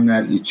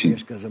 problemler için.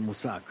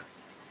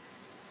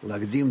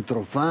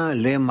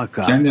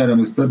 Kendi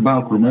aramızda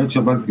bağ kurmaya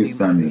çaba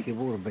göstermek.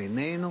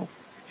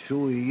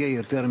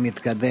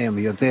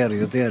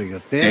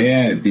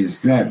 Eğer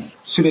bizler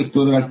sürekli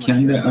olarak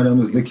kendi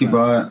aramızdaki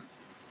bağı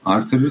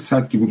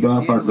artırırsak ki bu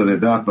daha fazla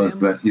ve daha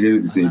fazla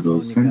ileri düzeyde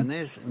olsun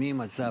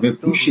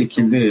ve bu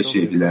şekilde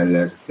yaşayıp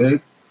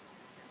ilerlersek,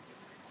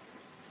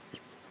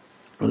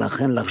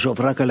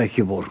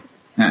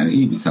 yani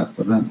iyi bir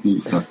safhadan iyi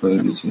bir safhaya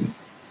geçeriz.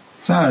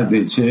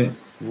 Sadece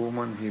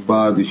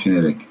bağı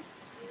düşünerek.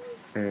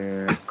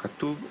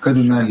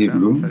 Kadınlar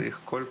Hebru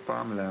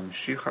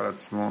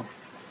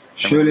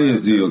şöyle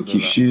yazıyor: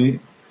 kişi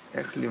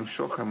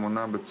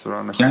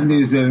kendi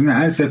üzerine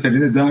her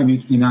seferinde daha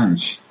büyük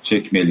inanç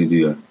çekmeli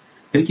diyor.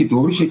 Peki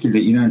doğru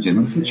şekilde inanca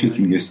nasıl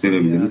çekim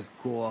gösterebiliriz?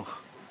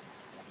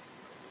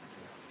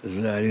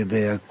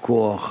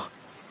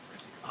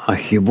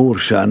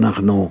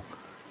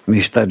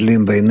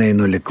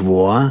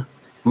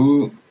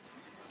 Bu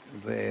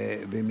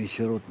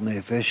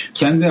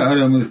kendi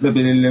aramızda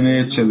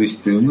belirlemeye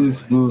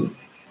çalıştığımız bu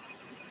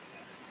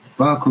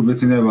bağ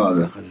kuvvetine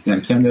bağlı.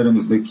 Yani kendi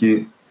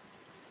aramızdaki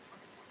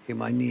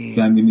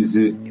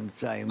kendimizi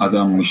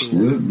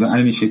adanmışlığı ve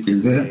aynı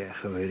şekilde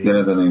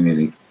Yaradan'a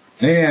yönelik.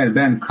 Eğer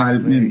ben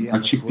kalbim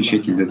açık bir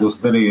şekilde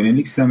dostlara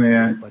yöneliksem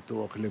eğer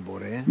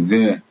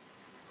ve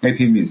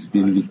hepimiz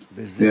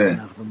birlikte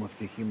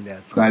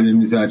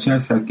kalbimizi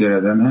açarsak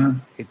Yaradan'a,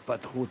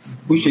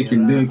 bu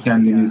şekilde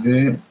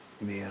kendimizi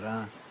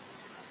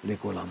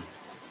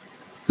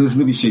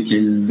hızlı bir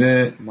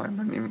şekilde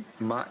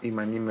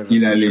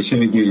ilerleyişe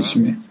ve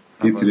gelişime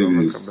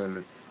getirebiliriz.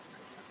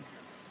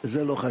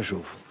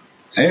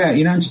 Eğer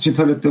inanç için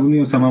talepte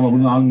bulunuyorsam ama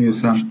bunu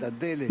almıyorsam,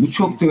 bu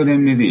çok da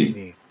önemli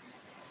değil.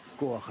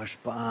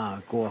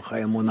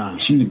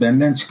 Şimdi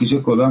benden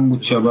çıkacak olan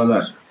bu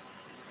çabalar,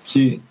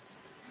 ki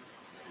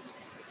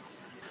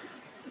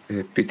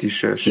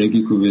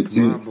sevgi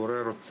kuvveti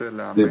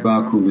ve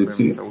bağ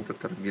kuvveti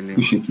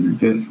bu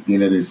şekilde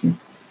gelebilsin.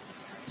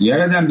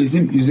 Yaradan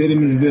bizim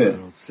üzerimizde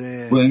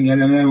bu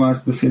engellemeler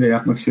vasıtasıyla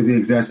yapmak istediği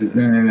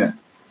egzersizler neler?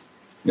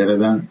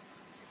 Yaradan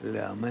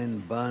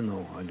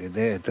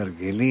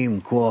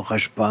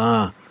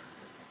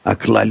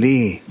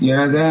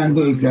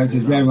bu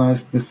egzersizler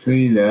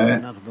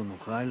vasıtasıyla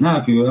ne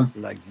yapıyor?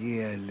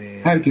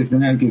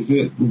 Herkesten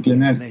herkese bu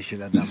genel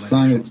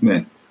ihsan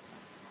etme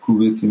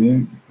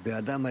kuvvetinin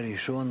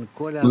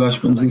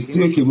ulaşmamızı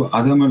istiyor ki bu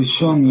Adam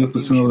Arishon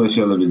yapısına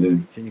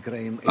ulaşabilirim.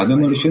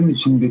 Adam Arishon'un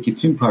içindeki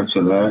tüm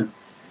parçalar,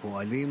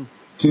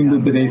 tüm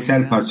bu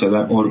bireysel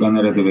parçalar,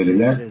 organlara da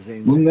verirler.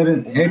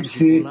 Bunların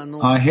hepsi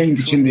ahenk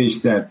içinde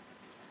işler.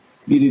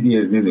 Biri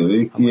diğerine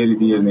dönük, diğeri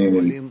diğerine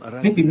yönelik.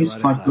 Hepimiz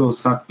farklı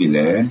olsak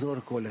bile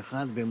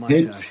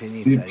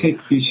hepsi tek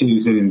bir şey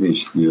üzerinde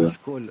işliyor.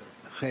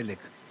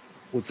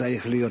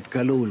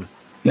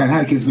 Yani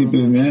herkes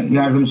birbirine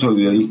yardımcı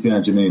oluyor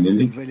ihtiyacına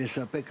yönelik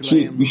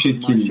ki bu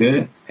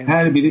şekilde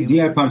her biri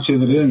diğer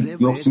parçaların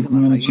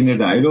yoksunluğunun içine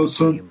dahil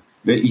olsun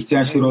ve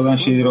ihtiyaçları olan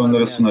şeyleri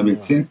onlara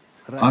sunabilsin.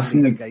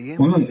 Aslında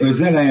onun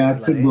özel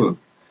hayatı bu.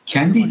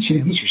 Kendi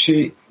için hiçbir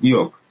şey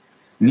yok.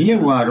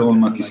 Niye var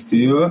olmak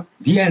istiyor?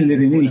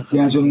 Diğerlerinin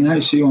ihtiyacı olan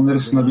her şeyi onlara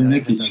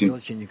sunabilmek için.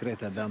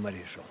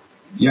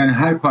 Yani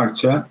her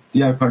parça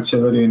diğer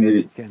parçalara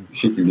yönelik bir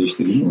şekilde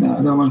işte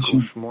Adam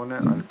Arishon.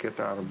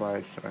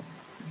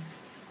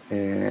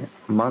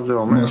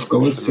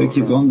 Moskova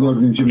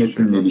 8-14.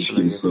 metinle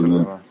ilişkili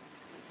soruyor.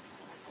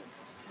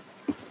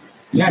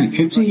 Yani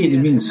kötü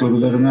ilimin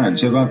sorularına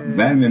cevap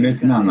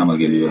vermemek ne anlama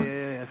geliyor?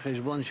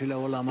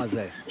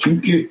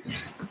 Çünkü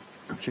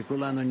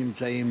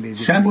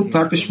sen bu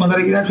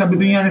tartışmalara girersen bu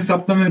dünyanın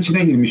hesaplarının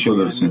içine girmiş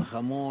olursun.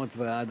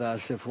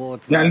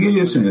 Yani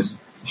görüyorsunuz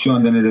şu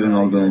anda nelerin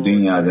olduğunu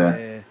dünyada.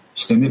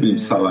 İşte ne bileyim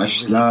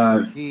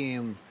savaşlar,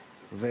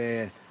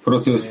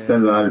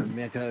 protestolar,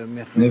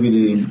 ne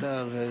bileyim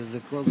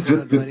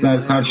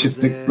zıtlıklar,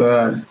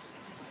 karşıtlıklar.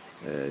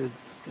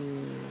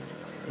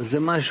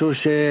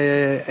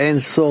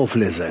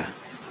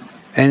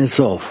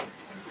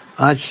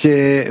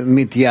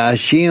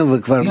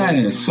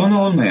 Yani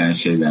sonu olmayan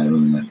şeyler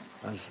bunlar.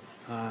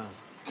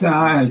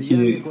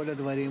 Sanki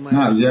ne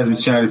yapacağız, bir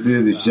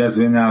çaresine düşeceğiz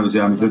ve ne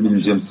yapacağımızı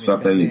bilmeyeceğimiz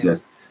sıfatlara gideceğiz.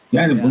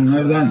 Yani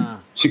bunlardan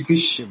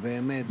çıkış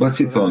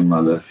basit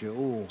olmalı.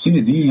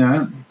 Şimdi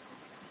dünya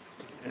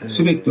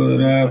sürekli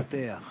olarak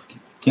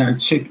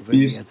gerçek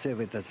bir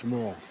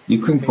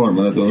yıkım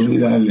formuna doğru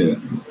ilerliyor.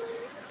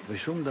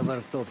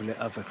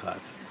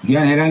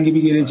 Yani herhangi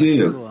bir geleceği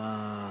yok.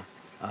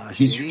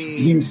 Hiç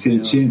kimse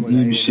için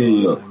iyi bir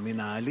şey yok.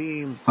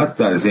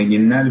 Hatta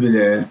zenginler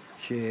bile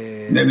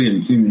ne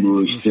bileyim kim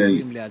bu işte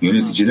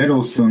yöneticiler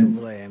olsun.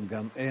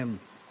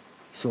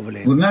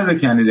 Bunlar da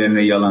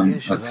kendilerine yalan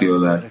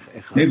atıyorlar.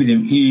 Ne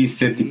bileyim iyi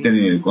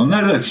hissettiklerine yönelik.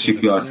 Onlar da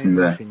çıkıyor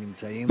aslında.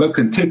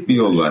 Bakın tek bir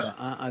yol var.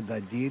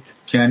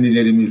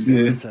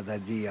 Kendilerimizi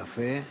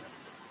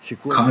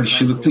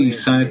karşılıklı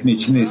ihsan etme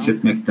içinde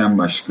hissetmekten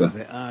başka.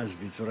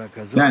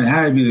 Yani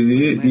her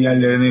biri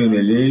diğerlerine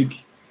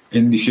yönelik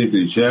endişe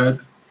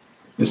duyacak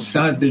ve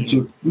sadece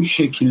bu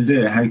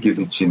şekilde herkes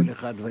için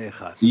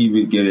iyi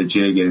bir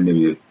geleceğe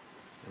gelinebilir.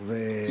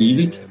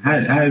 İyilik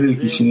her bir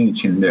kişinin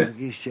içinde.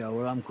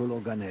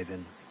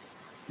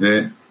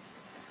 Ve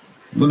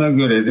buna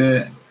göre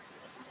de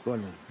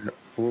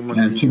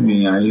yani tüm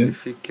dünyayı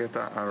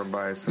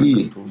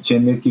iyi,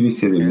 cennet gibi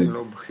hissedilir.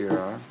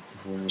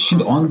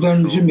 Şimdi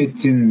 14.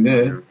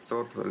 metinde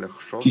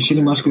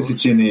kişinin başka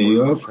seçeneği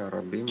yok.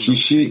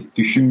 Kişi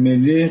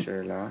düşünmeli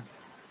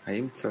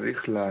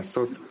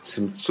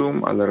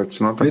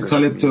ve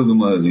talepte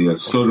olmalı diyor.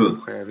 Soru.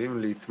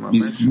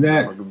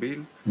 Bizler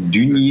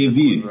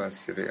dünyevi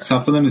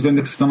safhaların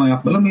üzerinde kısıtlama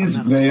yapmalı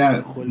mıyız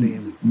veya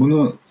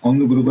bunu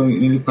onlu gruba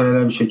yönelik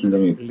paralel bir şekilde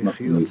mi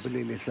yapmalıyız?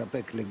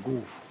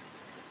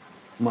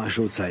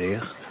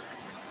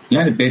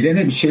 Yani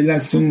bedene bir şeyler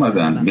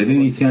sunmadan,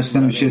 bedene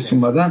ihtiyaçlarına bir şey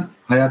sunmadan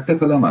hayatta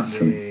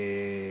kalamazsın.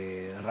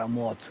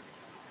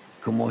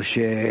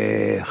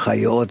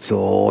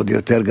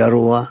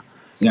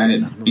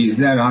 Yani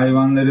bizler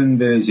hayvanların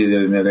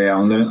derecelerine veya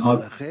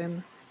onların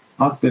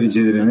alt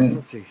derecelerine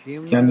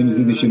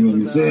kendimizi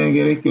düşürmemize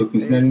gerek yok.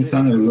 Bizler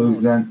insanlarız. O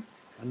yüzden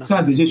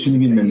sadece şunu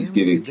bilmemiz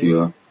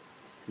gerekiyor.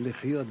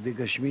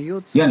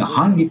 Yani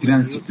hangi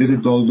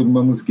prensipleri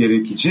doldurmamız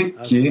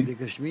gerekecek ki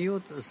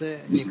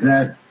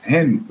bizler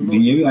hem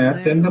dünyevi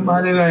hayatta hem de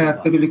manevi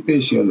hayatta birlikte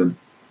yaşayalım.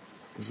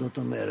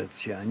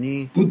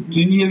 Bu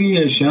dünyevi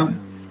yaşam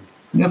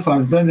ne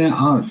fazla ne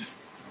az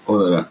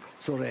olarak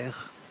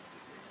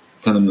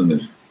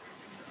tanımlanır.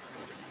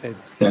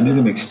 Yani ne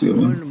demek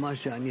istiyorum?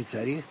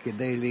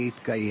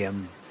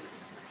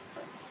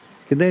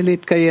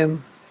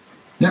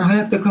 Yani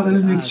hayatta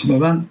kalabilmek için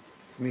olan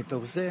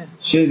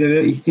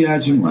şeylere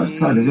ihtiyacım var.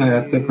 Sadece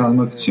hayatta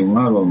kalmak için,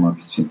 var olmak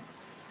için.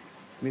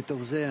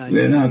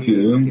 Ve ne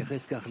yapıyorum?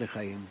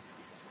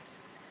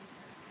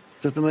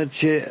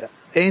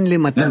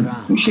 Yani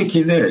bu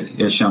şekilde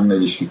yaşamla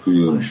ilişki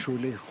kuruyorum.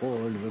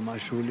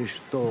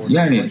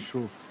 Yani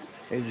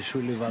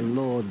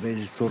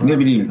ne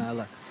bileyim,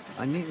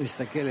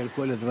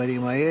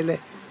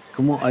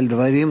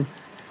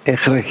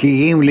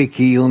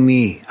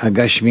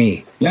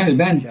 yani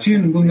ben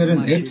tüm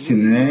bunların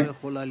hepsine,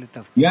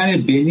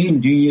 yani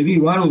benim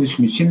dünyevi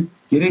varoluşum için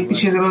gerekli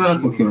şeyler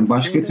olarak bakıyorum.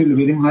 Başka türlü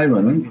benim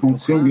hayvanım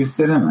fonksiyon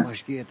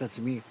gösteremez.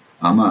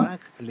 Ama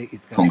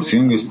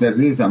fonksiyon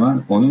gösterdiği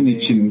zaman onun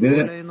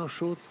içinde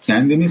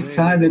kendimi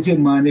sadece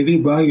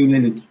manevi bağa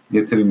yönelik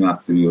yatırım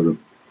yaptırıyorum.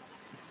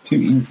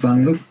 Tüm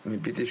insanlık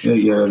ve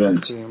yaradan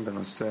için.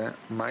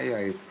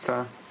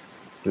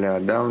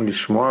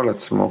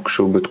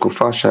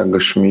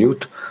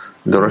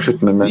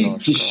 Bir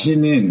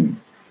kişinin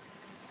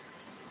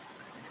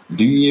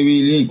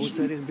dünyevilik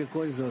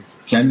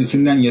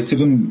kendisinden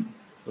yatırım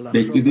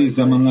beklediği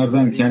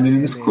zamanlardan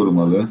kendini nasıl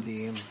korumalı?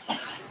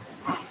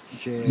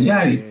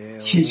 Yani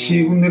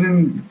kişi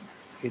bunların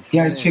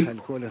gerçek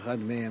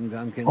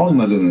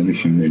olmadığını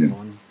düşünmeli.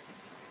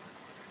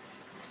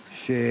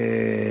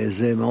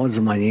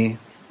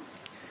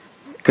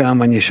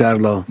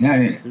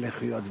 Yani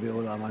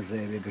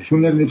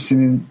bunların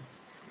hepsinin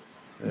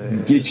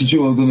geçici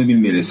olduğunu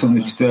bilmeli.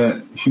 Sonuçta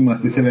şu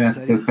maddesel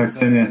hayatta kaç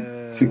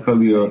senesi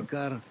kalıyor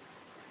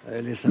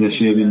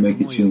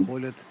yaşayabilmek için.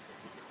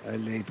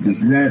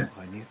 Bizler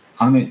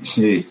ana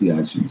şeye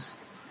ihtiyacımız.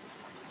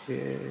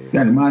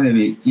 Yani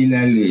manevi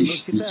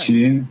ilerleyiş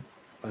için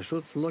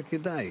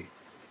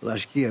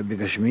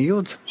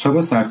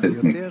çaba sarf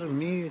etmek.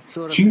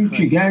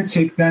 Çünkü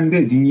gerçekten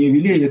de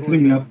dünyeviliğe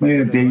yatırım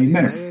yapmaya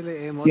değmez.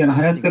 Yani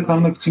hayatta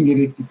kalmak için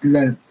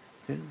gerekliler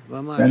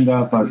ben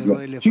daha fazla.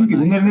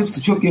 Çünkü bunların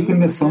hepsi çok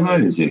yakında sona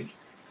erecek.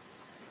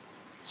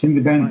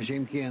 Şimdi ben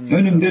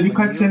önümde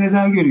birkaç sene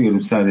daha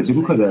görüyorum sadece,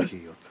 bu kadar.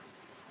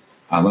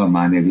 Ama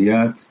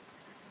maneviyat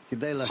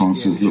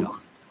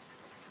sonsuzluk.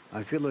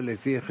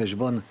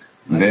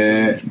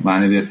 Ve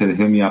maneviyat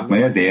yatırım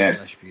yapmaya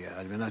değer.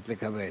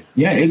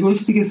 Ya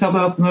egoistik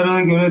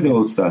hesaplara göre de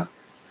olsa.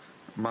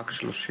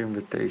 Max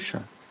 39.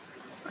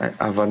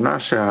 ההבנה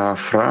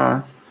שההפרעה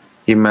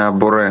היא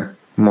מהבורא,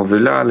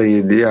 מובילה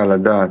לידיעה,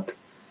 לדעת.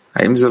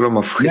 האם זה לא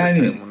מפחיד את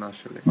האמונה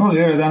שלי? Ne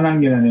oluyor?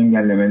 Yaradan'dan gelen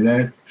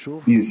engellemeler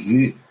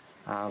bizi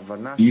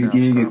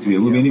bilgiye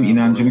getiriyor. Bu benim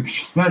inancımı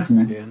küçültmez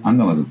mi?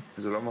 Anlamadım.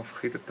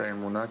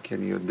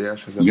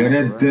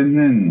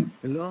 Yaradan'ın,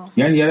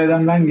 yani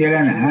Yaradan'dan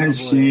gelen her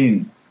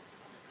şeyin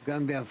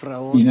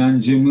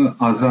inancımı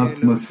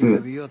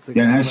azaltması,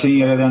 yani her şeyin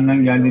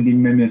Yaradan'dan geldiğini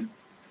bilmemi.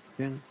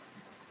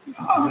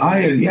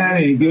 Hayır,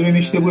 yani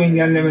görünüşte bu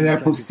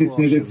engellemeler pozitif,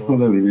 negatif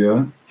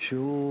olabiliyor.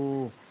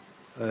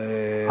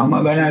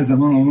 Ama ben her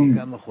zaman onun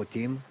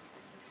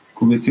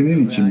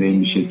kuvvetinin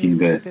içindeyim bir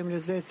şekilde.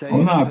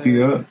 O ne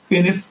yapıyor?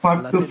 Beni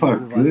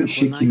farklı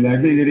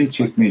şekillerde ileri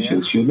çekmeye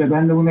çalışıyor ve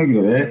ben de buna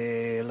göre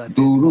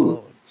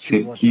doğru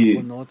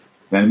tepki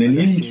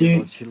vermeliyim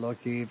ki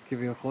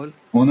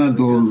ona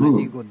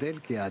doğru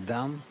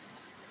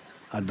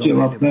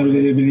cevaplar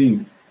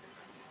verebileyim.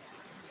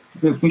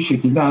 Ve bu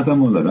şekilde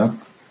adam olarak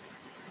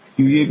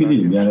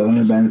büyüyebileyim. Yani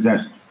ona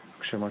benzer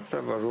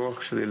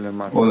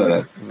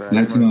olarak.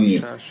 Latin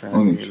 13.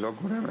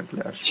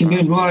 Şimdi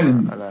benim ruh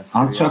halim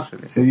alçak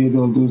seviyede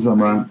olduğu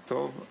zaman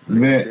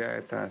ve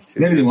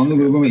ne bileyim onlu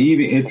grubuma iyi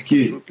bir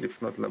etki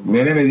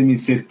veremediğimi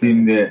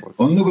hissettiğimde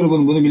onlu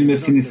grubun bunu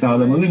bilmesini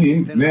sağlamalı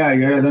mıyım veya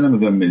Yaradan'a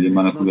mı dönmeliyim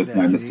bana kuvvet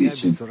vermesi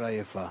için?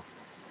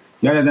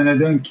 Yaradan'a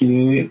dön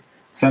ki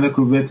sana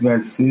kuvvet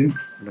versin,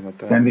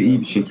 sen de iyi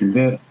bir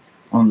şekilde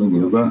onlu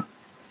gruba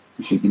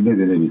bir şekilde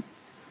dönebil.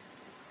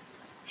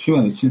 Şu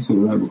an için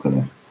sorular bu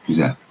kadar.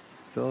 Güzel.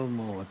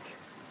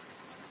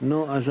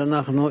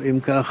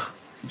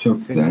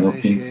 Çok güzel.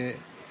 Okuyayım.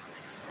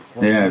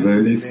 Eğer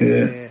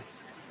böyleyse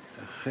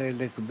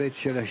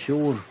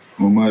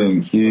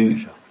umarım ki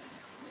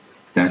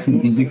dersin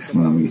ikinci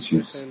kısmına mı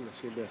geçiyoruz?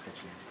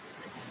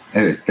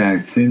 Evet,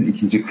 dersin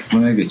ikinci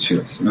kısmına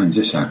geçiyoruz.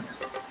 Önce şarkı.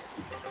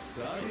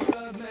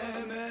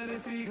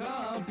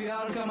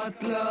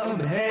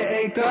 मतलब है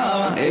एकता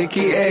एक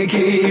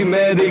ही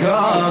में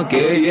दिखा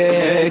के ये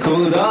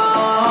खुदा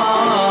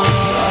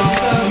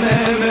सब ने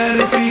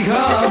मैंने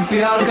सीखा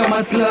प्यार का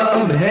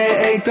मतलब है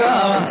एकता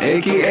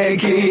एक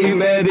ही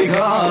में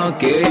दिखा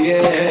के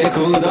ये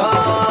खुदा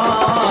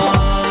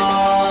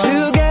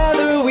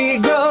Together we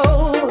grow,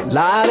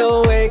 light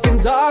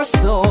awakens our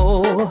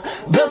soul,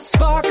 the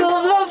spark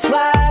of love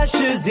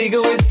flashes,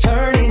 ego is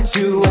turning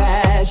to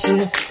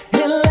ashes.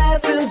 In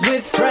lessons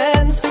with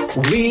friends,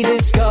 we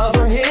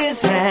discover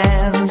His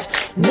hand.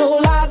 No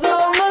lies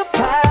on the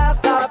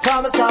path, I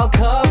promise I'll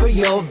cover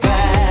your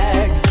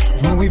back.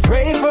 When we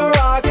pray for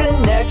our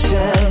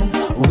connection,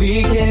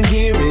 we can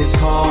hear His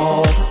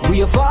call. We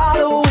are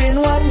following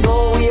one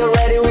goal, we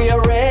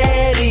are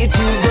ready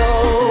to go.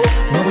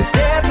 When we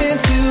step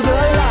into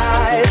the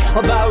light,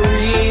 about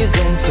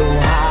reason so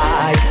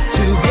high,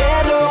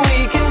 together we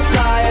can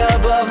fly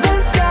above the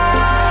sky.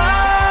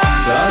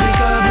 साथ ही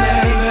साथ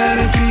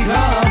मैंने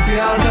सीखा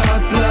प्यार का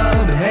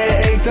मतलब है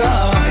एकता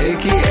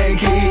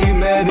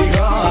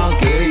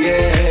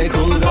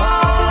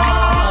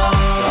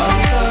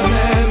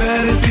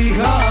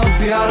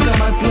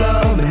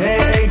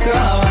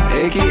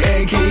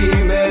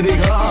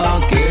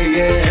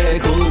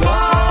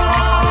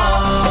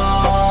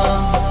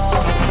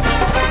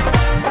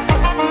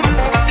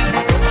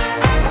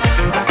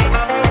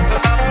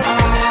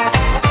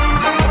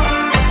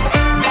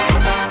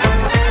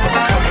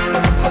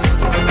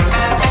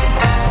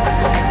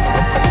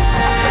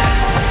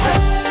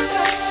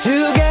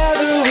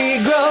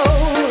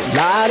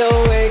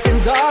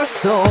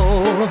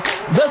soul.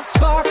 The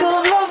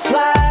sparkle of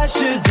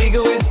flashes,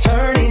 ego is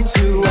turning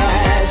to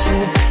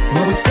ashes.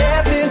 When we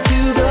step into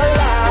the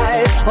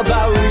light of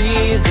our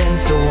reason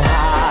so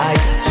high,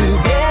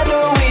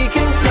 together we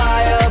can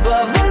fly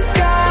above the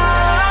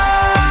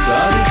sky.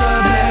 साथ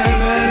साथ है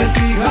मैंने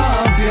सीखा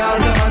प्यार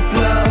का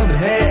मतलब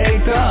है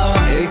एकता,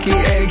 एक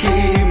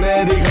ही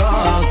मैं दिखा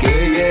के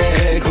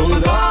ये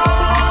खुदा।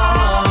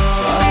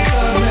 साथ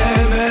साथ है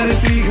मैंने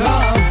सीखा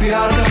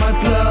प्यार का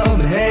मतलब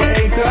है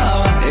एकता,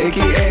 एक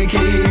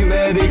ही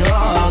मैं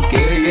दिखा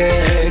के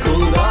ये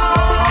खुदा।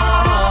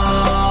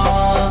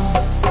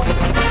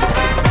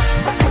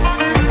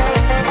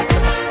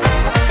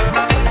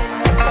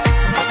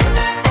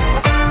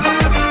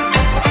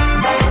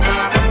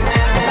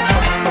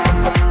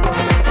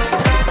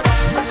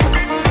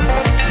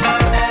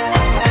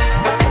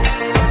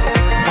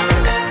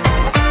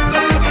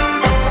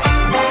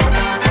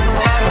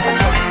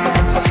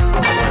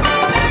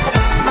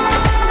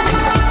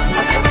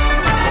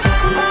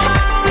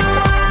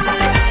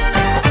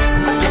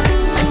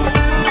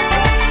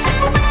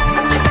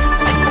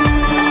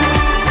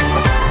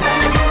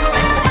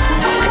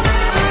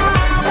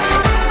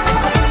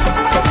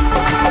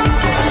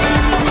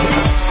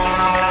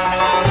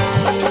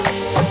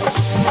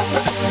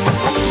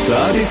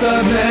 साथ ही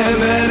साथ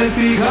मैंने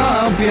सीखा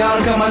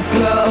प्यार का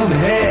मतलब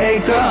है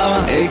एकता,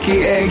 एक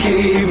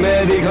ही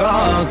मैं दिखा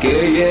के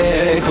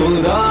ये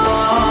खुदा।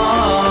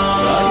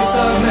 साथ ही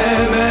साथ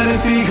मैंने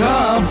सीखा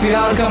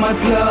प्यार का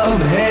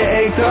मतलब है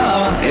एकता,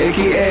 एक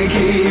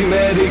ही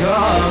मैं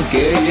दिखा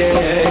के ये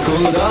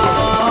खुदा।